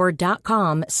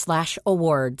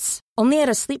jdpower.com/awards. Only at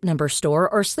a Sleep Number store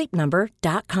or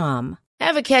sleepnumber.com.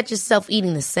 Ever catch yourself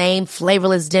eating the same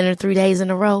flavorless dinner 3 days in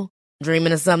a row?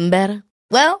 Dreaming of something better?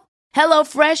 Well,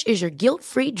 HelloFresh is your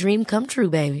guilt-free dream come true,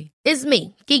 baby. It's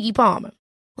me, Keke Palmer.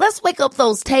 Let's wake up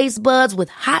those taste buds with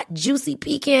hot, juicy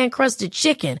pecan-crusted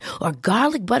chicken or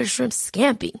garlic butter shrimp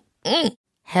scampi.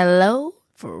 Hello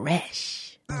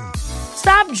Fresh.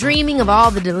 Stop dreaming of all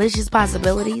the delicious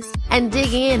possibilities and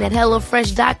dig in at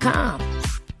HelloFresh.com.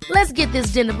 Let's get this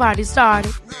dinner party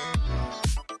started.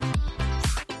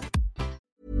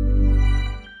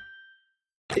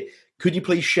 Could you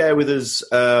please share with us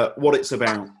what it's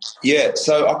about? Yeah,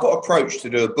 so I got approached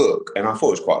to do a book, and I thought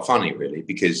it was quite funny, really,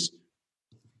 because,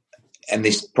 and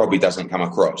this probably doesn't come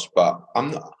across, but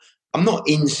I'm not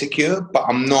insecure, but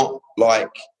I'm not like,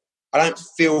 I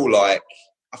feel like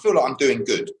I'm doing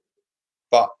good.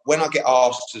 But when I get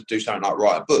asked to do something like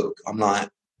write a book, I'm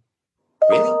like,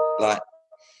 really? Like,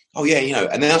 oh yeah, you know.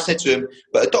 And then I said to him,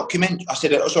 but a document, I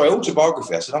said,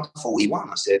 autobiography. I said, I'm 41.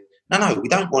 I said, no, we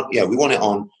don't want, we want it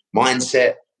on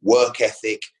mindset, work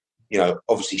ethic,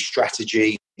 obviously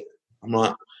strategy. I'm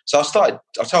like, so I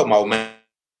told my old man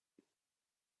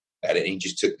about it, and he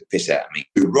just took the piss out of me.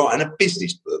 We were writing a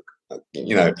business book, and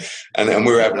we were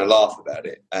having a laugh about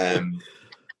it.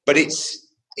 But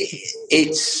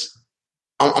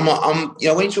I'm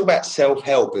when you talk about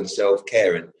self-help and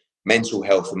self-care and mental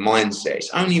health and mindset, it's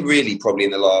only really probably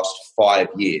in the last 5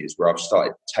 years where I've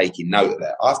started taking note of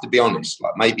that. I have to be honest,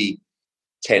 like maybe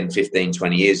 10, 15,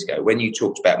 20 years ago, when you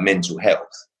talked about mental health,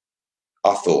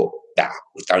 I thought that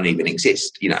don't even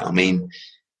exist. It's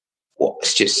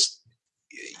just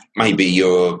maybe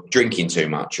you're drinking too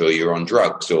much, or you're on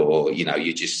drugs, or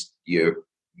you're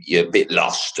a bit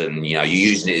lost, and you're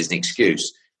using it as an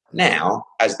excuse. Now,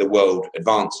 as the world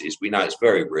advances, we know it's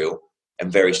very real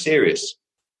and very serious.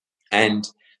 And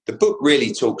the book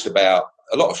really talks about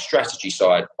a lot of strategy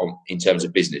side in terms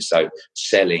of business. So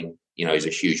selling, is a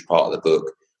huge part of the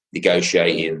book.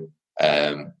 Negotiating,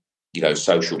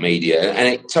 social media, and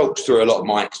it talks through a lot of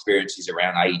my experiences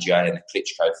around AJ and the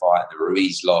Klitschko fight, the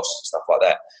Ruiz loss, and stuff like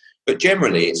that. But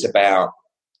generally, it's about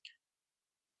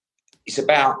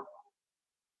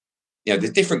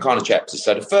the different kind of chapters.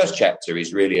 So the first chapter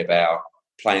is really about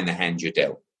playing the hand you're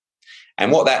dealt.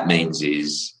 And what that means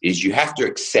is you have to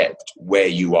accept where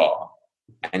you are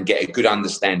and get a good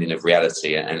understanding of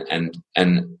reality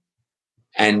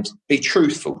and be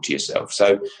truthful to yourself.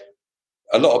 So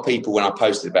a lot of people, when I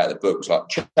posted about the book, was like,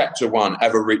 chapter 1,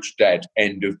 have a rich dad,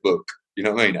 end of book. You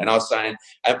know what I mean? And I was saying,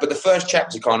 but the first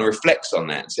chapter kind of reflects on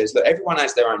that and says that everyone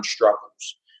has their own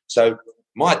struggles. So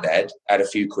my dad had a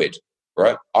few quid,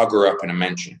 right? I grew up in a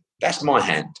mansion. That's my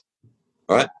hand,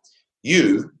 right?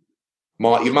 Your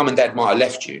mum and dad might have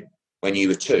left you when you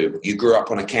were 2. You grew up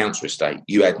on a council estate.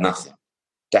 You had nothing.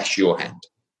 That's your hand.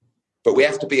 But we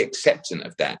have to be acceptant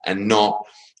of that and not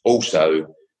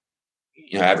also,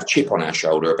 have a chip on our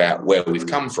shoulder about where we've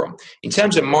come from. In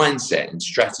terms of mindset and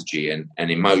strategy and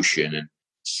emotion and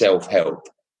self-help,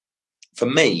 for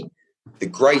me, the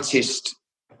greatest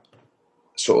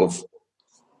sort of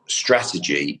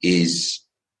strategy is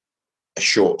a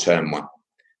short-term one.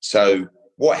 So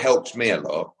what helps me a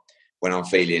lot when I'm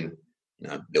feeling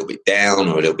a little bit down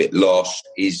or a little bit lost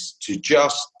is to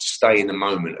just stay in the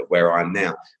moment of where I am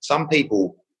now. Some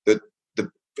people,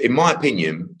 in my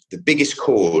opinion, the biggest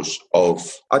cause of,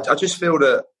 I just feel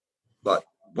that like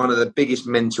one of the biggest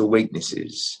mental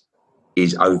weaknesses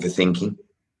is overthinking.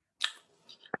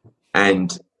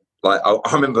 And like, I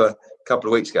remember a couple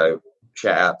of weeks ago,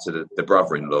 shout out to the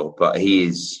brother-in-law, but he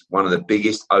is one of the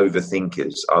biggest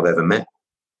overthinkers I've ever met.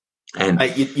 And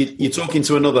you're talking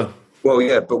to another. Well,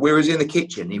 yeah, but we was in the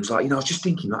kitchen. He was like, I was just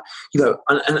thinking, like,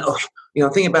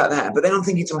 I'm thinking about that. But then I'm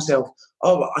thinking to myself,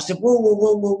 I said, whoa,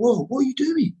 what are you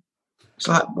doing? It's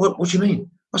like, what do you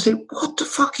mean? I said, what the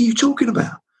fuck are you talking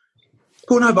about?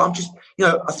 Well, no, but I'm just,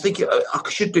 I think I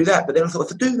should do that. But then I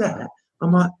thought, if I do that,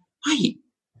 I'm like, hey,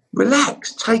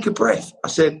 relax, take a breath. I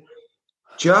said,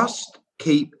 just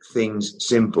keep things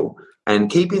simple.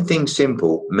 And keeping things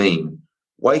simple mean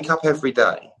wake up every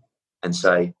day and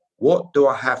say, what do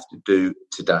I have to do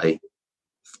today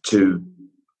to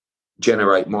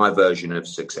generate my version of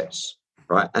success,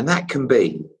 right? And that can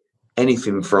be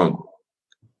anything from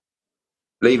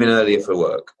leaving earlier for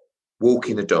work,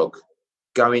 walking the dog,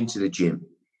 going to the gym,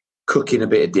 cooking a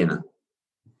bit of dinner,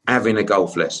 having a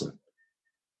golf lesson,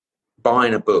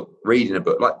 buying a book, reading a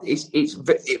book. Like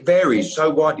it varies so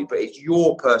widely, but it's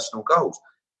your personal goals.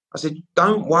 I said,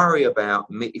 don't worry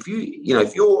about me. If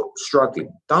you're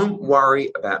struggling, don't worry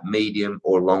about medium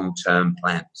or long-term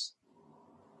plans.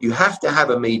 You have to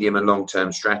have a medium and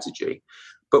long-term strategy,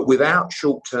 but without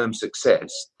short-term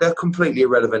success, they're completely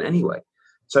irrelevant anyway.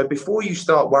 So before you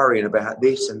start worrying about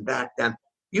this and that, then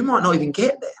you might not even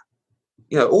get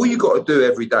there. All you got to do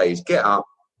every day is get up,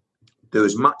 do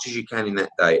as much as you can in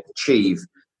that day, achieve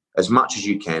as much as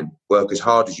you can, work as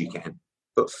hard as you can,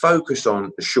 but focus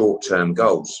on the short-term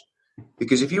goals.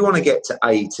 Because if you want to get to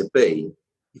A to B,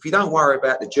 if you don't worry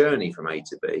about the journey from A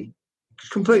to B, it's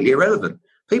completely irrelevant.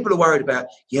 People are worried about,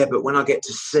 but when I get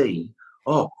to C,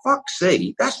 fuck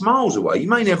C, that's miles away. You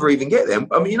may never even get there.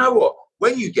 I mean, you know what?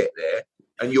 When you get there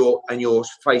and you're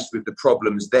faced with the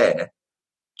problems there,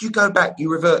 you go back, you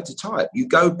revert to type. You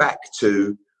go back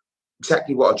to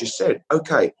exactly what I just said.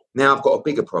 Okay, now I've got a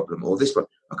bigger problem or this one.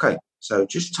 Okay, so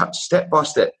just touch step by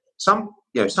step. Some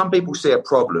people see a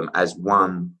problem as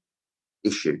one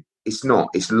issue. It's not.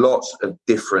 It's lots of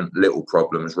different little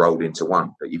problems rolled into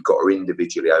one that you've got to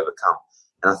individually overcome.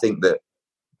 And I think that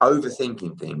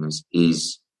overthinking things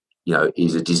is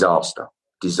a disaster,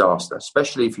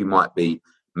 especially if you might be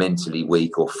mentally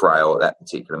weak or frail at that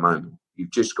particular moment.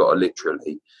 You've just got to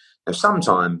literally,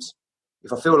 sometimes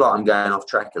if I feel like I'm going off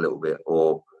track a little bit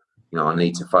or, I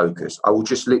need to focus, I will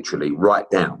just literally write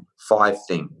down 5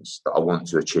 things that I want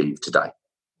to achieve today.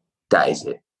 That is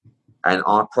it. And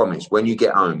I promise when you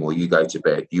get home or you go to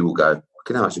bed, you will go,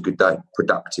 okay, no, it's a good day,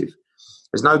 productive.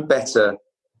 There's no better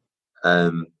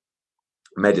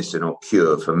medicine or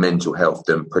cure for mental health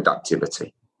than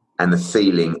productivity and the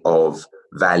feeling of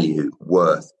value,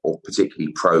 worth, or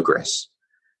particularly progress.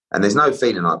 And there's no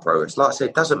feeling like progress. Like I said,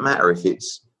 it doesn't matter if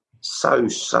it's so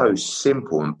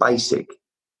simple and basic.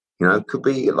 It could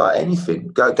be like anything.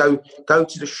 Go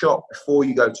to the shop before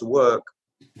you go to work,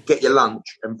 get your lunch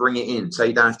and bring it in so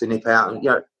you don't have to nip out.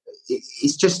 And,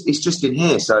 it's just in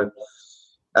here. So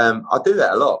I do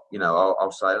that a lot.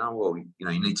 I'll say,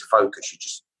 you need to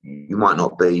focus. You might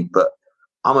not be, but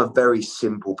I'm a very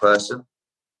simple person.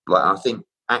 Like, I think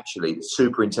actually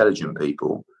super intelligent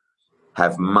people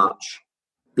have much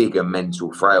bigger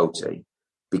mental frailty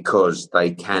because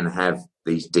they can have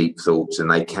these deep thoughts and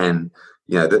they can,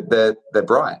 they're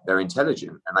bright, they're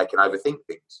intelligent and they can overthink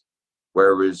things.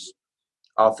 Whereas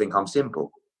I think I'm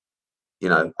simple.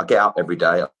 I get up every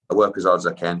day, I work as hard as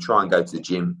I can, try and go to the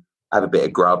gym, have a bit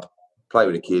of grub, play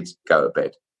with the kids, go to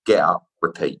bed, get up,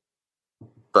 repeat.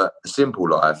 But a simple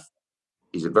life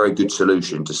is a very good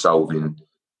solution to solving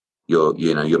your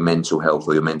mental health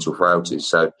or your mental frailties.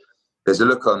 So there's a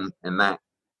look in that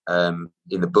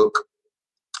in the book,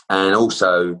 and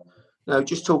also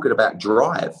just talking about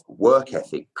drive, work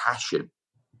ethic, passion.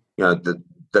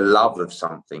 the love of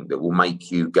something that will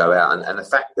make you go out. And the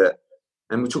fact that,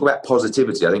 and we talk about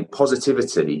positivity, I think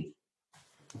positivity,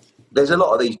 there's a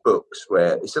lot of these books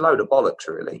where it's a load of bollocks,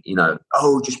 really.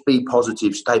 Just be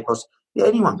positive, stay positive. Yeah,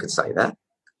 anyone can say that.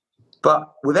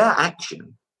 But without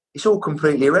action, it's all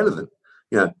completely irrelevant.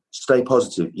 Stay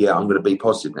positive. Yeah, I'm going to be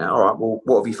positive now. All right, well,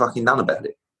 what have you fucking done about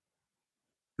it?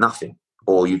 Nothing.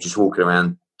 Or you're just walking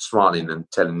around smiling and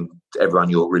telling everyone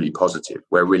you're really positive,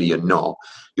 where really you're not.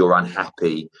 You're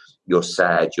unhappy, you're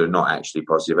sad, you're not actually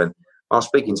positive. And I was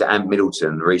speaking to Ant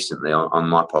Middleton recently on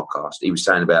my podcast. He was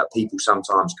saying about people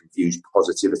sometimes confuse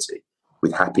positivity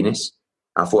with happiness.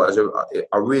 I thought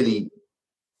I really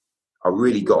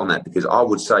got on that, because I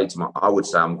would say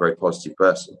I'm a very positive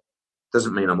person.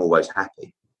 Doesn't mean I'm always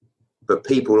happy. But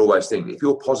people always think if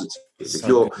you're positive, if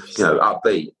you're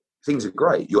upbeat, things are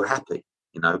great, you're happy,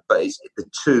 but it's the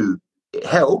two. It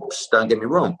helps, don't get me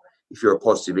wrong, if you're a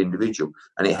positive individual,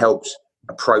 and it helps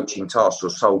approaching tasks or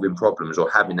solving problems or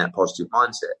having that positive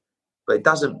mindset. But it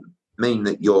doesn't mean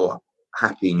that you're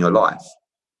happy in your life.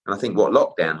 And I think what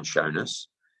lockdown has shown us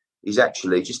is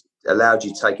actually just allowed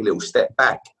you to take a little step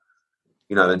back,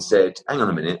 and said, hang on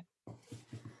a minute,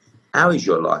 how is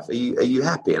your life? Are you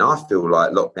happy? And I feel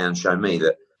like lockdown showed me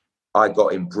that I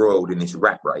got embroiled in this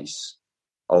rat race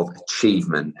of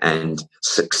achievement and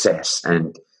success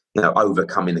and,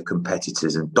 overcoming the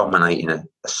competitors and dominating a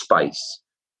space,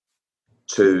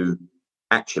 to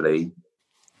actually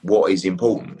what is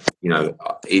important.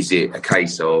 Is it a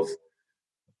case of,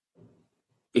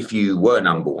 if you were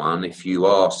number one, if you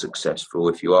are successful,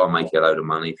 if you are making a load of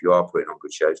money, if you are putting on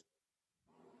good shows,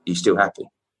 are you still happy?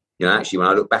 Actually, when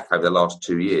I look back over the last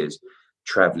 2 years,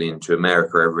 traveling to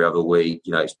America every other week,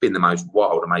 it's been the most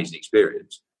wild, amazing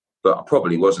experience. But I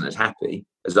probably wasn't as happy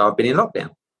as I've been in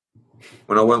lockdown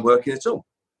when I weren't working at all.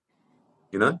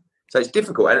 So it's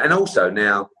difficult. And also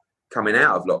now, coming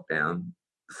out of lockdown,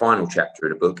 the final chapter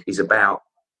of the book is about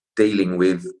dealing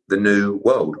with the new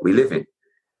world we live in,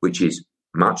 which is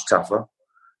much tougher.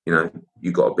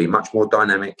 You've got to be much more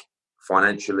dynamic.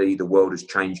 Financially, the world has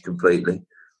changed completely.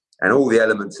 And all the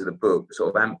elements of the book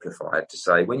sort of amplified to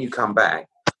say, when you come back,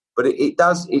 but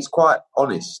it's quite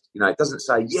honest. It doesn't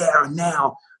say, yeah, and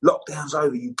now lockdown's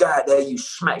over, you go out there, you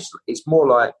smash. It's more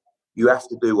like you have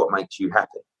to do what makes you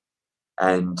happy.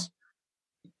 And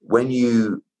when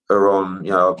you are on,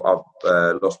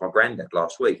 I've lost my granddad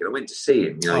last week, and I went to see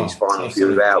him, his final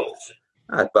few hours.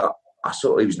 But I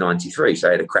saw he was 93, so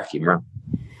he had a cracking run.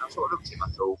 I sort of looked at him, I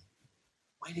thought,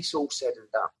 when it's all said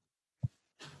and done,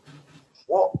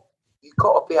 you've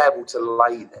got to be able to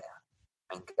lay there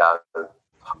and go,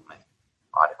 fuck me,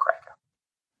 I had a cracker.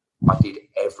 I did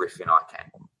everything I can.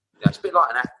 It's a bit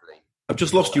like an athlete. I've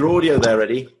just lost your audio there,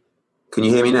 Eddie. Can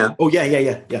you hear me now? Oh, yeah.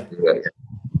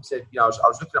 Said, I was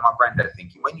looking at my granddad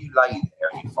thinking, when you lay there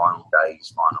in your final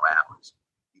days, final hours,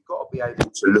 you've got to be able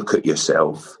to look at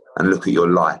yourself and look at your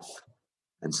life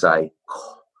and say,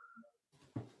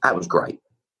 that was great.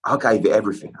 I gave it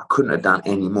everything. I couldn't have done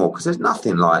any more, because there's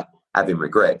nothing like having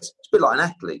regrets. It's a bit like an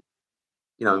athlete.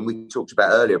 And we talked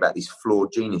about earlier about these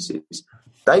flawed geniuses.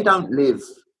 They don't live,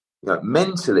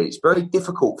 mentally, it's very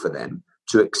difficult for them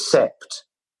to accept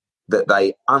that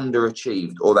they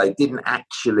underachieved or they didn't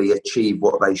actually achieve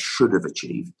what they should have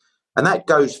achieved. And that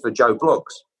goes for Joe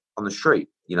Bloggs on the street.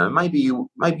 Maybe you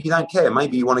don't care.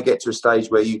 Maybe you want to get to a stage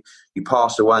where you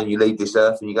pass away and you leave this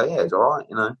earth and you go, yeah, it's all right,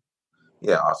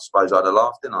 Yeah, I suppose I'd have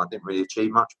laughed and I didn't really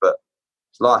achieve much, but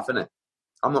it's life, isn't it?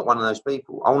 I'm not one of those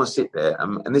people. I want to sit there,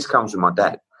 and this comes from my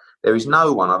dad. There is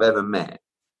no one I've ever met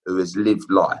who has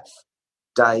lived life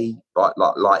day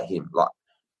like him. Like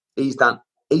he's got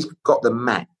the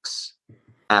max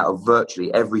out of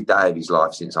virtually every day of his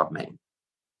life since I've met him.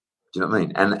 Do you know what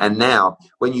I mean? And now,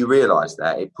 when you realise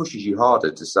that, it pushes you harder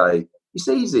to say, it's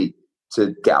easy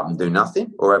to get up and do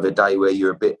nothing, or have a day where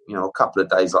you're a bit, a couple of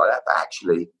days like that. But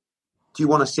actually, do you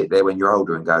want to sit there when you're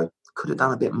older and go, could have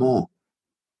done a bit more?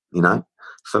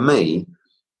 For me,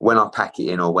 when I pack it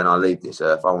in or when I leave this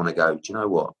earth, I want to go, do you know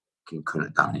what? You couldn't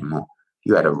have done any more.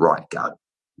 You had a right go.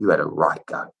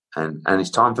 And it's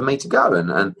time for me to go.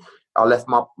 And I left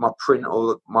my print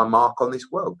or my mark on this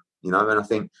world, And I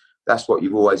think that's what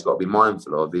you've always got to be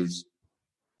mindful of, is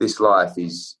this life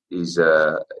is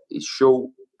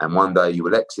short, and one day you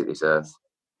will exit this earth.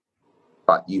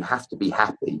 But you have to be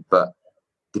happy. But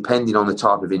depending on the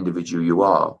type of individual you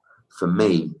are, for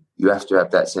me, you have to have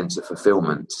that sense of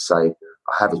fulfillment to say,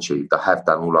 I have achieved, I have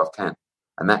done all I can.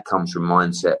 And that comes from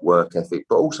mindset, work ethic,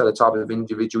 but also the type of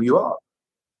individual you are.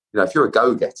 If you're a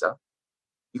go-getter,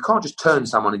 you can't just turn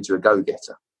someone into a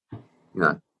go-getter.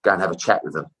 Go and have a chat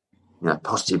with them. You know,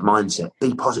 positive mindset,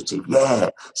 be positive.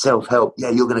 Yeah. Self-help. Yeah.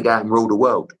 You're going to go out and rule the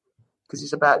world. Because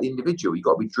it's about the individual. You've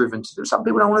got to be driven to do. Some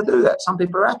people don't want to do that. Some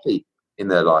people are happy in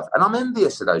their life. And I'm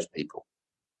envious of those people,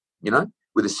 you know,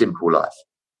 with a simple life.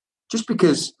 Just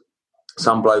because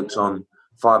some bloke's on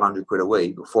 500 quid a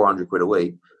week or 400 quid a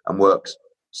week and works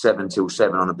 7 till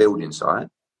 7 on a building site,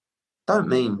 don't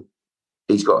mean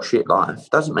he's got a shit life.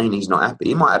 Doesn't mean he's not happy.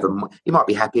 He might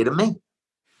be happier than me.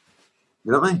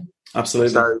 You know what I mean?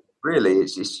 Absolutely. So really,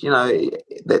 it's just, you know,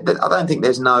 I don't think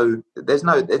there's no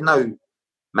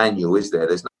manual, is there?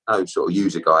 There's no sort of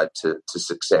user guide to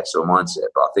success or mindset.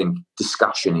 But I think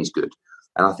discussion is good,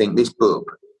 and I think this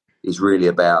book is really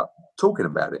about talking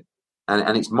about it,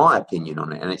 and it's my opinion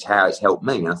on it, and it's how it's helped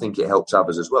me, and I think it helps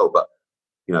others as well. But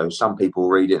you know, some people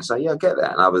read it and say, "Yeah, I get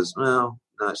that," and others, "Well,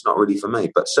 no, it's not really for me."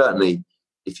 But certainly,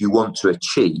 if you want to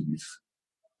achieve,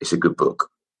 it's a good book.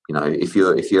 You know, if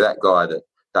you're that guy that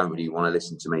don't really want to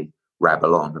listen to me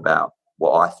rabble on about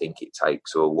what I think it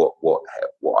takes, or what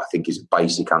I think is a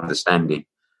basic understanding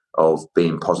of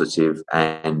being positive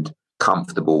and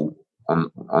comfortable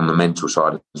on the mental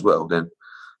side as well, then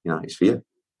you know it's for you.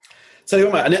 Tell you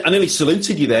what, mate, I nearly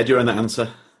saluted you there during that answer.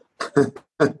 Keeping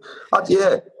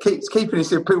it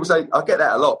simple. People say, I get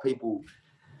that a lot. People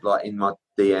like in my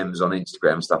DMs on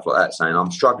Instagram and stuff like that saying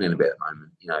I'm struggling a bit at the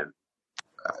moment. You know,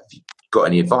 have you got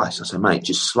any advice? I say, mate,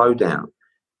 just slow down,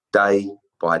 day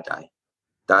by day.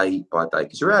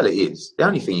 Because the reality is, the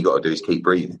only thing you got to do is keep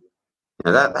breathing.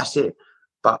 You know, that's it.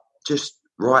 But just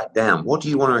write down, what do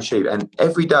you want to achieve? And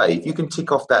every day, if you can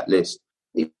tick off that list,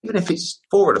 even if it's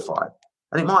 4 out of 5,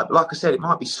 and it might, like I said, it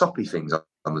might be soppy things on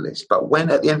the list. But when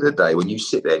at the end of the day, when you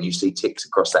sit there and you see ticks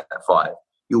across that 5,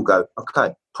 you'll go,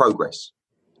 okay, progress,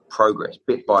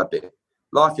 bit by bit.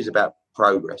 Life is about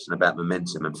progress and about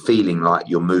momentum and feeling like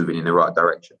you're moving in the right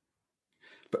direction.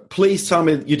 But please tell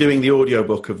me you're doing the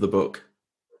audiobook of the book.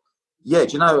 Yeah,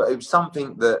 do you know, it was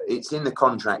something that it's in the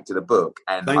contract of the book,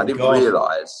 and Thank I didn't God.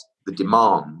 realise the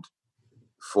demand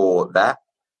for that,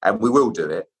 and we will do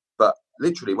it. But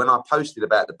literally, when I posted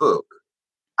about the book,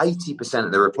 80%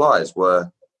 of the replies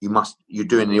were, you're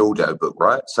doing the audio book,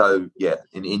 right? So, yeah,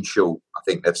 in short, I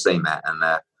think they've seen that, and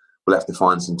we'll have to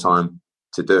find some time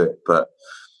to do it. But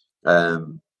I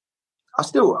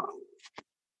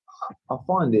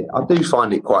do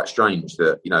find it quite strange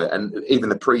that, you know, and even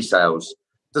the pre-sales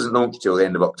doesn't launch till the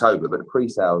end of October, but the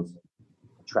pre-sales are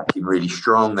tracking really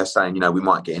strong. They're saying, you know, we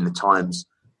might get in the Times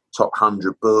top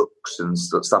 100 books and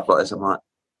stuff like this. I'm like,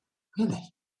 really?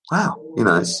 Wow. You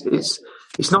know, it's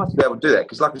nice to be able to do that,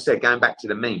 because like I said, going back to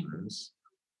the memes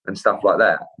and stuff like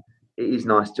that, it is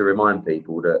nice to remind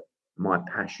people that my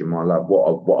passion, my love, what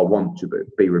I want to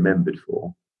be remembered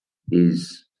for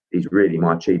is really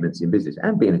my achievements in business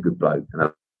and being a good bloke and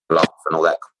a laugh and all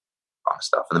that kind of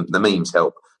stuff. And the memes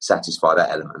help satisfy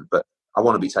that element. But I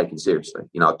want to be taken seriously.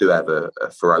 You know, I do have a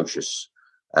ferocious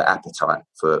appetite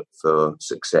for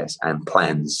success and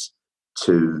plans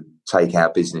to take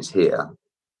our business here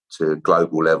to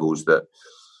global levels that,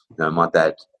 you know, my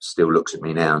dad still looks at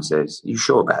me now and says, "You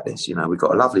sure about this? You know, we've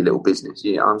got a lovely little business."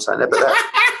 You know what I'm saying? But that,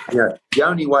 you know, the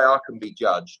only way I can be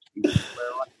judged is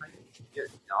where I take it. You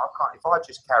know, I can't, if I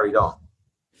just carried on,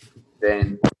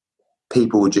 then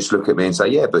people would just look at me and say,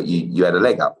 "Yeah, but you had a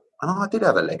leg up." And I did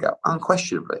have a leg up,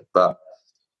 unquestionably. But,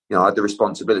 you know, I had the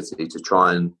responsibility to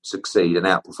try and succeed and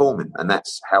outperform him. And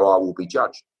that's how I will be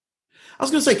judged. I was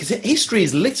going to say, because history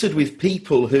is littered with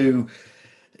people who,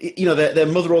 you know, their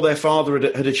mother or their father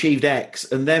had achieved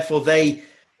X, and therefore they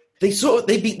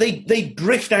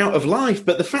drift out of life.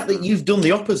 But the fact that you've done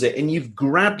the opposite and you've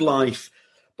grabbed life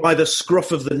by the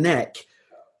scruff of the neck,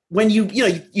 when you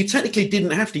technically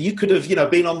didn't have to, you could have, you know,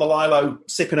 been on the Lilo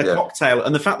sipping a cocktail.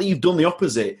 And the fact that you've done the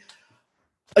opposite,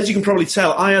 as you can probably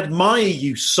tell, I admire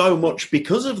you so much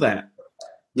because of that.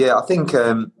 Yeah, I think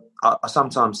I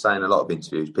sometimes say in a lot of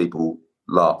interviews, people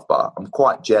laugh, but I'm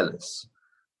quite jealous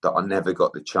that I never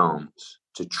got the chance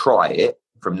to try it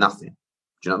from nothing.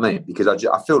 Do you know what I mean? Because I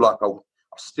feel like I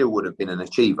still would have been an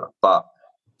achiever. But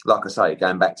like I say,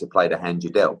 going back to play the hand you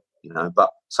dealt, you know, but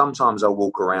sometimes I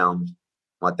walk around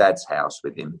my dad's house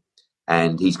with him,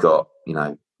 and he's got, you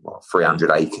know,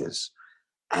 300 acres,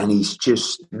 and he's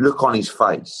just look on his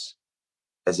face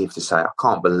as if to say, "I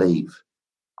can't believe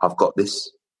I've got this."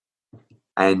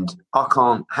 And I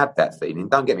can't have that feeling.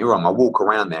 Don't get me wrong. I walk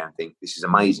around there and think this is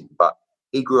amazing. But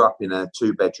he grew up in a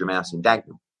 2-bedroom house in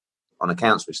Dagenham on a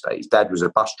council estate. His dad was a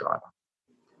bus driver.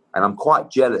 And I'm quite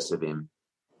jealous of him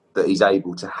that he's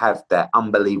able to have that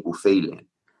unbelievable feeling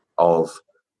of,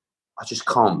 I just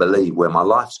can't believe where my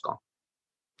life's gone.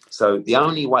 So the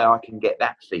only way I can get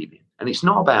that feeling, and it's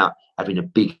not about having a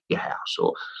bigger house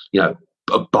or, you know,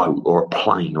 a boat or a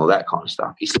plane or that kind of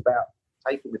stuff. It's about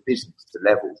taking the business to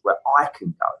levels where I can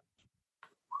go,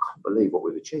 I can't believe what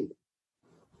we've achieved.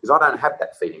 Because I don't have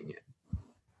that feeling yet.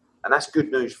 And that's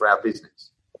good news for our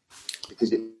business,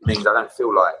 because it means I don't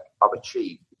feel like I've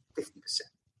achieved 50%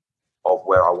 of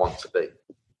where I want to be.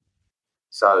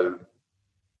 So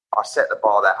I set the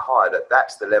bar that high,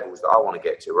 that's the levels that I want to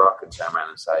get to, where I can turn around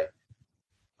and say,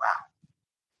 wow,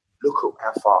 look at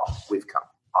how far I've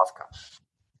come.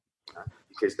 You know?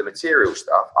 Because the material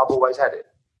stuff, I've always had it.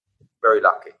 Very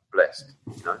lucky, blessed,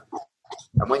 you know.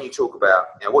 And when you talk about,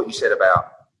 you know, what you said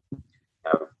about, you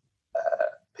know,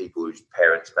 people whose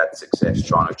parents have had success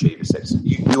trying to achieve a success,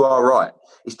 you are right.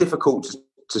 It's difficult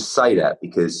to say that,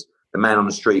 because the man on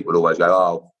the street would always go,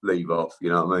 "Oh, leave off," you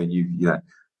know what I mean? You know.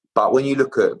 But when you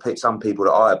look at some people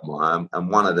that I admire,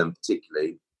 and one of them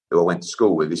particularly, who I went to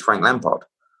school with, is Frank Lampard.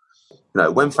 You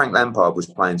know, when Frank Lampard was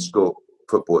playing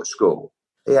football at school,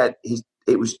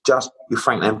 it was just, "You're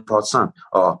Frank Lampard's son.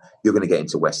 Oh, you're going to get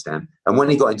into West Ham." And when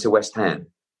he got into West Ham,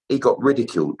 he got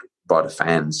ridiculed by the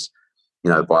fans,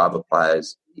 you know, by other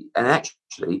players. And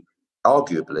actually,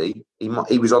 arguably,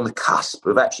 he was on the cusp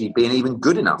of actually being even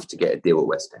good enough to get a deal at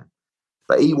West Ham.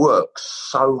 But he worked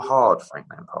so hard, Frank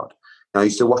Lampard. You know, I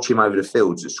used to watch him over the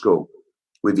fields at school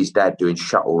with his dad doing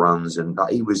shuttle runs, and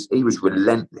he was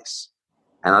relentless.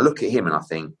 And I look at him and I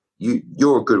think,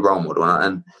 you're a good role model.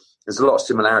 And there's a lot of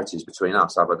similarities between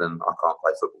us, other than I can't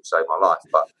play football to save my life.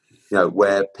 But, you know,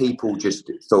 where people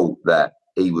just thought that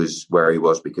he was where he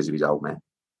was because of his old man.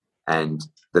 And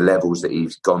the levels that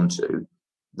he's gone to,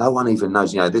 no one even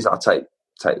knows. You know, this, I take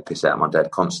the piss out of my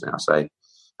dad constantly. I say,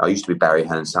 "I used to be Barry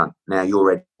Hearn's son. Now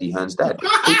you're Eddie Hearn's dad."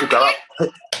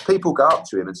 People go up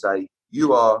to him and say,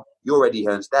 "You're Eddie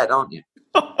Hearn's dad, aren't you?"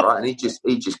 Right? And he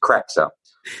just cracks up.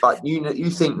 But you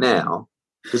think now,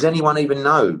 does anyone even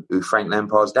know who Frank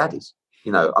Lampard's dad is?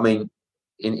 You know, I mean,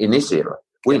 in this era,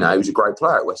 we know he was a great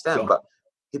player at West Ham, sure. But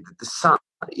the son,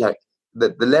 you know,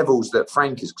 the levels that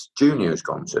Frank Jr. has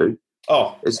gone to,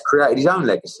 has created his own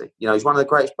legacy. You know, he's one of the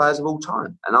greatest players of all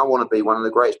time, and I want to be one of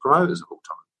the greatest promoters of all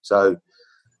time. So,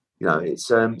 you know, it's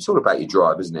all about your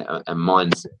drive, isn't it, and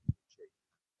mindset.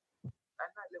 And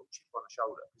that little chip on the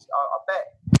shoulder. I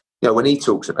bet, you know, when he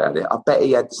talks about it, I bet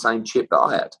he had the same chip that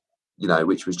I had. You know,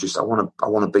 which was just, I want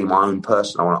to be my own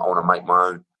person. I want to make my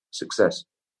own success.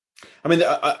 I mean,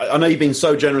 I know you've been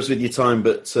so generous with your time,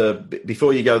 but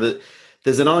before you go,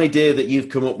 there's an idea that you've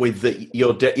come up with that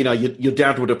your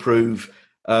dad would approve.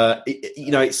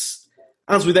 You know, it's,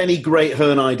 as with any great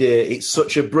Hearn idea, it's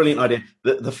such a brilliant idea.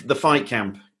 The fight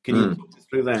camp. Can you talk us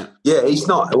through that? Yeah, he's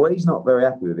not very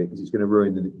happy with it, because it's going to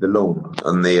ruin the lawn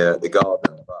and the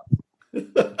garden. But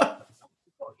you've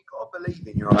got to believe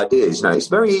in your ideas. You know, it's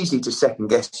very easy to second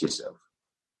guess yourself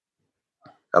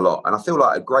a lot, and I feel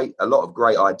like a lot of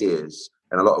great ideas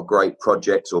and a lot of great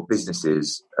projects or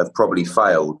businesses have probably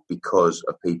failed because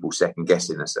of people second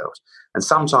guessing themselves. And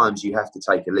sometimes you have to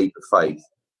take a leap of faith,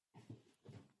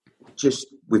 just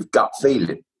with gut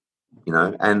feeling, you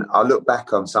know. And I look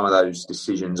back on some of those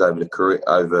decisions over my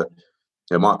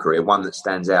career. One that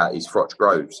stands out is Froch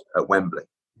Groves at Wembley.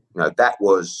 You know, that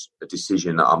was a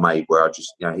decision that I made where I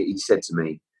just, you know, he said to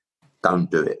me,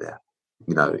 "Don't do it there."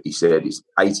 You know, he said, "It's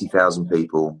 80,000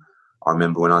 people. I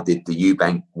remember when I did the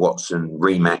Eubank Watson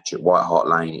rematch at White Hart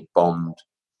Lane, it bombed.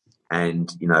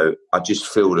 And, you know, I just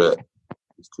feel that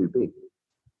it's too big."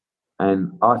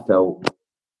 And I felt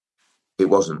it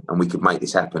wasn't, and we could make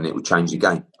this happen. It would change the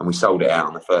game. And we sold it out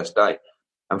on the first day.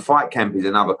 And Fight Camp is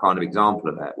another kind of example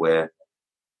of that, where,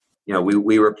 you know,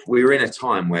 we were in a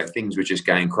time where things were just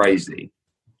going crazy.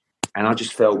 And I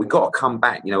just felt we've got to come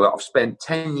back. You know, I've spent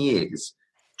 10 years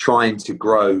trying to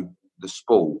grow the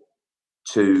sport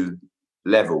to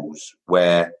levels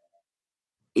where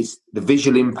it's the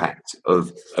visual impact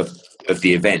of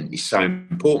the event is so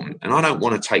important. And I don't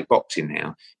want to take boxing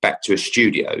now back to a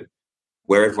studio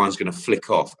where everyone's going to flick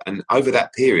off. And over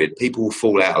that period, people will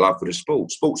fall out of love with the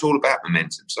sport. Sport's all about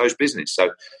momentum. So is business.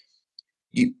 So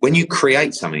when you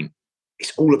create something,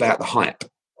 it's all about the hype,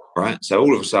 right? So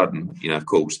all of a sudden, you know, of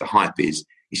course, the hype is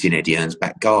it's in Eddie Hearn's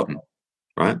back garden,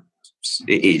 right?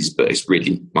 It is, but it's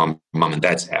really my mum and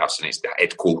dad's house, and it's the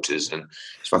headquarters, and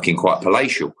it's fucking quite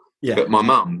palatial. Yeah. But my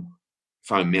mum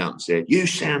phoned me up and said, "You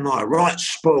sound like a right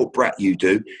spoiled brat, you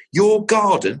do. Your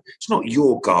garden, it's not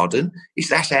your garden.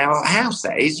 That's our house,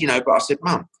 that is, you know." But I said,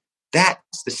 "Mum,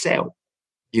 that's the sell.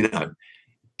 You know,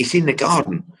 it's in the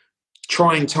garden.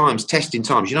 Trying times, testing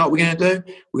times. You know what we're going to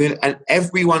do? And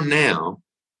everyone now,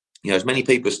 you know, as many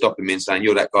people are stopping me and saying,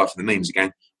 'You're that guy for the memes,'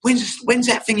 again. When's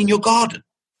that thing in your garden?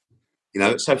 You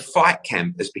know, so Fight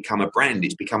Camp has become a brand.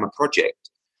 It's become a project.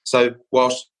 So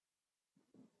whilst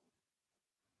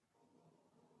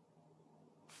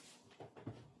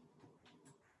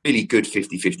really good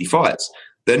 50-50 fights.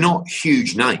 They're not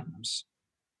huge names,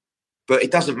 but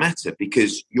it doesn't matter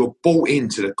because you're bought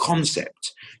into the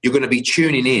concept. You're going to be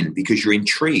tuning in because you're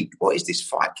intrigued. What is this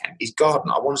fight camp? Is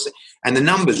Gardner? I want to see. And the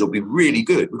numbers will be really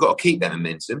good. We've got to keep that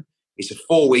momentum. It's a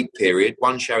 4-week period,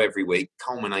 one show every week,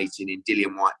 culminating in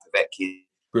Dillian White,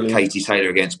 Povetkin, Katie Taylor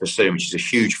against Bassoon, which is a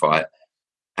huge fight.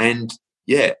 And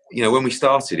yeah, you know, when we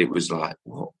started, it was like,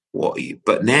 what are you?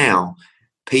 But now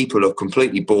people are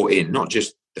completely bought in, not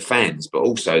just the fans, but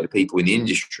also the people in the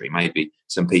industry. Maybe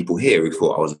some people here who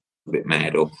thought I was a bit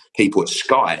mad, or people at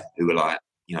Sky who were like,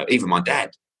 you know, even my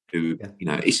dad, who, you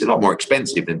know, it's a lot more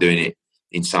expensive than doing it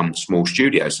in some small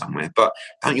studio somewhere. But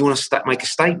don't you want to make a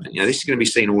statement? You know, this is going to be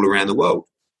seen all around the world.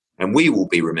 And we will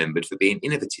be remembered for being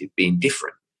innovative, being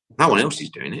different. No one else is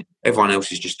doing it. Everyone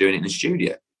else is just doing it in the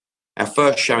studio. Our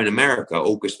first show in America,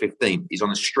 August 15th, is on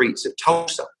the streets of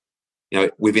Tulsa, you know,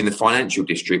 within the financial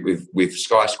district with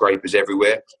skyscrapers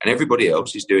everywhere. And everybody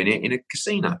else is doing it in a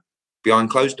casino behind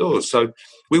closed doors. So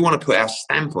we want to put our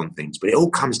stamp on things, but it all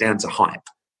comes down to hype,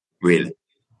 really.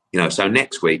 You know, so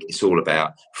next week, it's all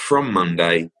about from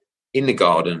Monday, in the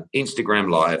Garden, Instagram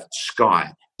Live,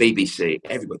 Sky, BBC,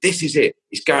 everybody. This is it.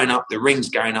 It's going up. The ring's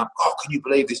going up. Oh, can you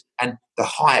believe this? And the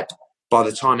hype, by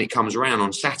the time it comes around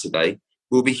on Saturday,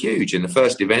 will be huge. And the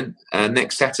first event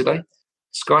next Saturday,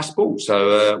 Sky Sports.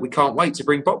 So we can't wait to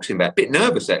bring boxing back. A bit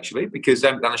nervous, actually, because I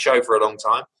haven't done a show for a long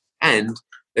time. And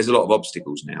there's a lot of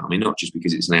obstacles now. I mean, not just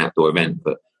because it's an outdoor event,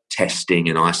 but testing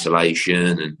and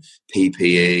isolation and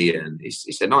PPE, and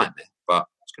it's a nightmare, but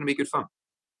it's going to be good fun.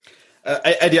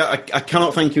 Eddie, I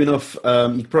cannot thank you enough. You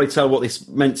can probably tell what this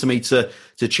meant to me to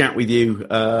chat with you.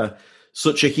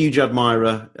 Such a huge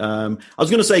admirer. I was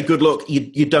going to say good luck.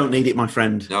 You don't need it, my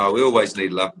friend. No, we always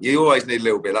need luck. You always need a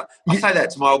little bit of luck. I say that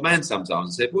to my old man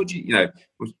sometimes. I said, "What do you know?"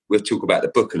 We'll talk about the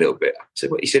book a little bit. I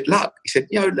said, "What?" He said, "Luck." He said,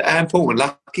 "You know how important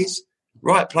luck is.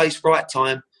 Right place, right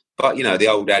time." But, you know, the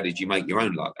old adage, you make your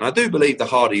own luck. And I do believe the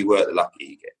harder you work, the luckier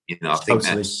you get. You know, I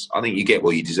think you get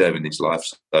what you deserve in this life.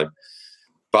 So,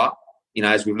 but, you know,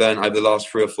 as we've learned over the last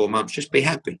 3 or 4 months, just be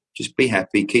happy. Just be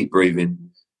happy. Keep breathing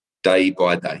day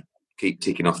by day. Keep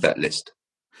ticking off that list.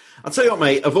 I'll tell you what,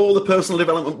 mate, of all the personal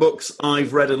development books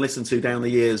I've read and listened to down the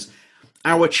years,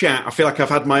 our chat, I feel like I've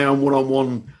had my own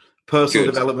one-on-one personal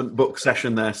development book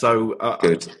session there. So,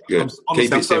 good. Keep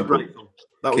it simple.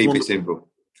 Keep it simple.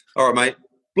 All right, mate.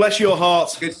 Bless your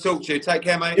heart. Good to talk to you. Take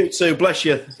care, mate. You too. Bless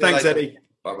you. Thanks, Eddie.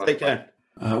 Bye-bye. Take care.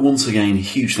 Once again,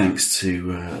 huge thanks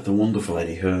to the wonderful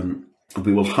Eddie Hearn.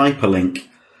 We will hyperlink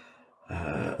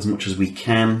as much as we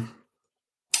can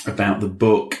about the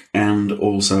book and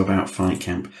also about Fight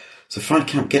Camp. So Fight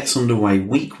Camp gets underway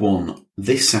week 1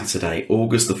 this Saturday,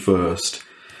 August the 1st.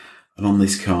 And on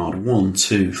this card, 1,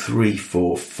 2, 3,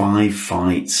 4, 5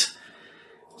 fights.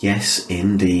 Yes,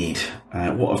 indeed.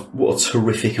 What a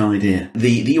terrific idea.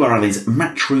 The URL is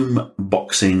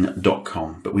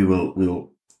matchroomboxing.com, but we'll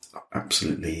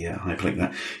absolutely hyperlink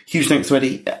that. Huge thanks to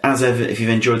Eddie. As ever, if you've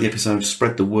enjoyed the episode,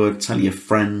 spread the word, tell your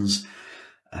friends.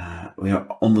 We are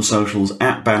on the socials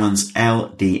at Balance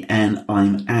LDN.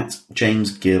 I'm at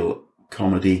James Gill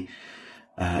Comedy.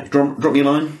 Drop me a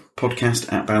line,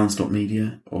 podcast at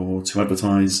balance.media, or to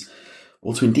advertise,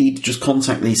 or to indeed just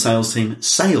contact the sales team,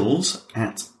 sales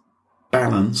at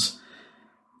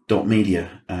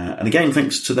balance.media. And again,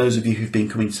 thanks to those of you who've been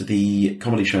coming to the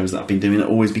comedy shows that I've been doing at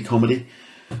Always Be Comedy.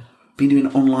 Been doing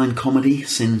online comedy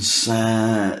since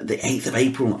the 8th of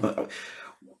April.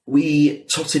 We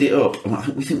totted it up.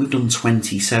 We think we've done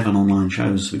 27 online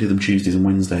shows. We do them Tuesdays and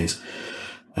Wednesdays.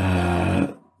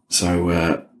 Yeah,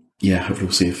 hopefully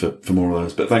we'll see you for more of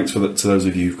those. But thanks to those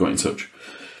of you who've got in touch.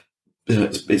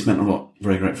 It's meant a lot.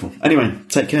 Very grateful. Anyway,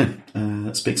 take care.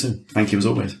 Speak soon. Thank you as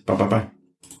always. Bye.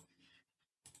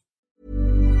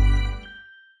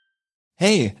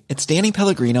 Hey, it's Danny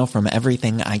Pellegrino from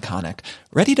Everything Iconic.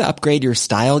 Ready to upgrade your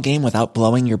style game without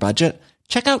blowing your budget?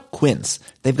 Check out Quince.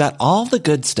 They've got all the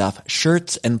good stuff,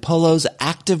 shirts and polos,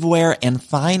 activewear, and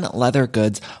fine leather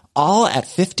goods, all at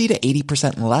 50 to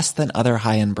 80% less than other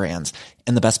high-end brands.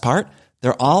 And the best part?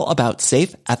 They're all about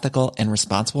safe, ethical, and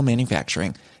responsible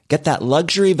manufacturing. Get that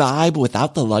luxury vibe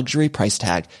without the luxury price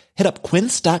tag. Hit up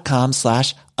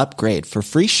quince.com/upgrade for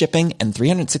free shipping and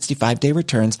 365-day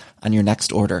returns on your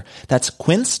next order. That's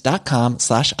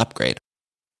quince.com/upgrade.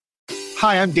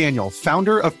 Hi, I'm Daniel,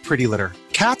 founder of Pretty Litter.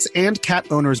 Cats and cat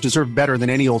owners deserve better than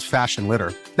any old-fashioned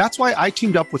litter. That's why I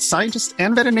teamed up with scientists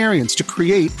and veterinarians to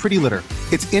create Pretty Litter.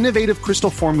 Its innovative crystal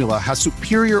formula has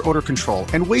superior odor control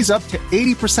and weighs up to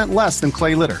 80% less than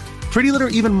clay litter. Pretty Litter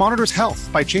even monitors health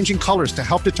by changing colors to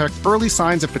help detect early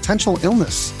signs of potential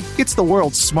illness. It's the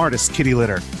world's smartest kitty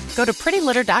litter. Go to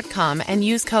prettylitter.com and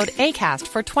use code ACAST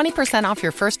for 20% off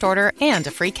your first order and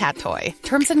a free cat toy.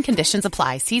 Terms and conditions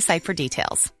apply. See site for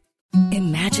details.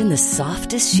 Imagine the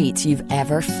softest sheets you've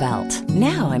ever felt.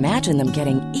 Now imagine them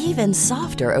getting even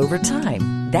softer over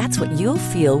time. That's what you'll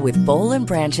feel with Boll &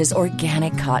 Branch's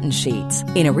organic cotton sheets.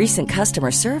 In a recent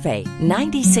customer survey,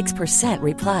 96%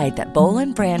 replied that Boll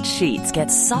 & Branch sheets get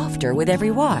softer with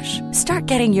every wash. Start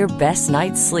getting your best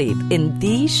night's sleep in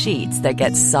these sheets that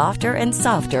get softer and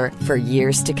softer for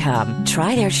years to come.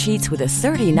 Try their sheets with a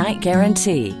 30-night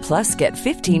guarantee. Plus, get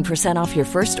 15% off your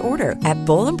first order at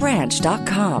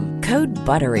bollandbranch.com. Code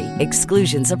BUTTERY.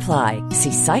 Exclusions apply.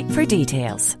 See site for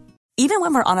details. Even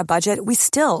when we're on a budget, we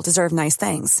still deserve nice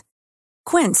things.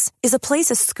 Quince is a place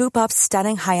to scoop up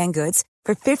stunning high-end goods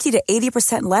for 50 to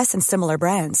 80% less than similar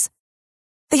brands.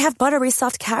 They have buttery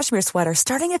soft cashmere sweaters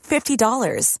starting at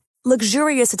 $50,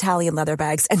 luxurious Italian leather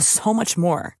bags, and so much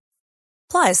more.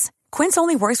 Plus, Quince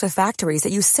only works with factories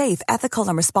that use safe, ethical,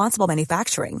 and responsible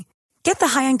manufacturing. Get the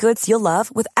high-end goods you'll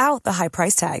love without the high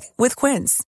price tag with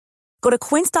Quince. Go to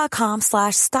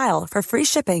quince.com/style for free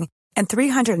shipping and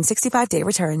 365-day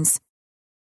returns.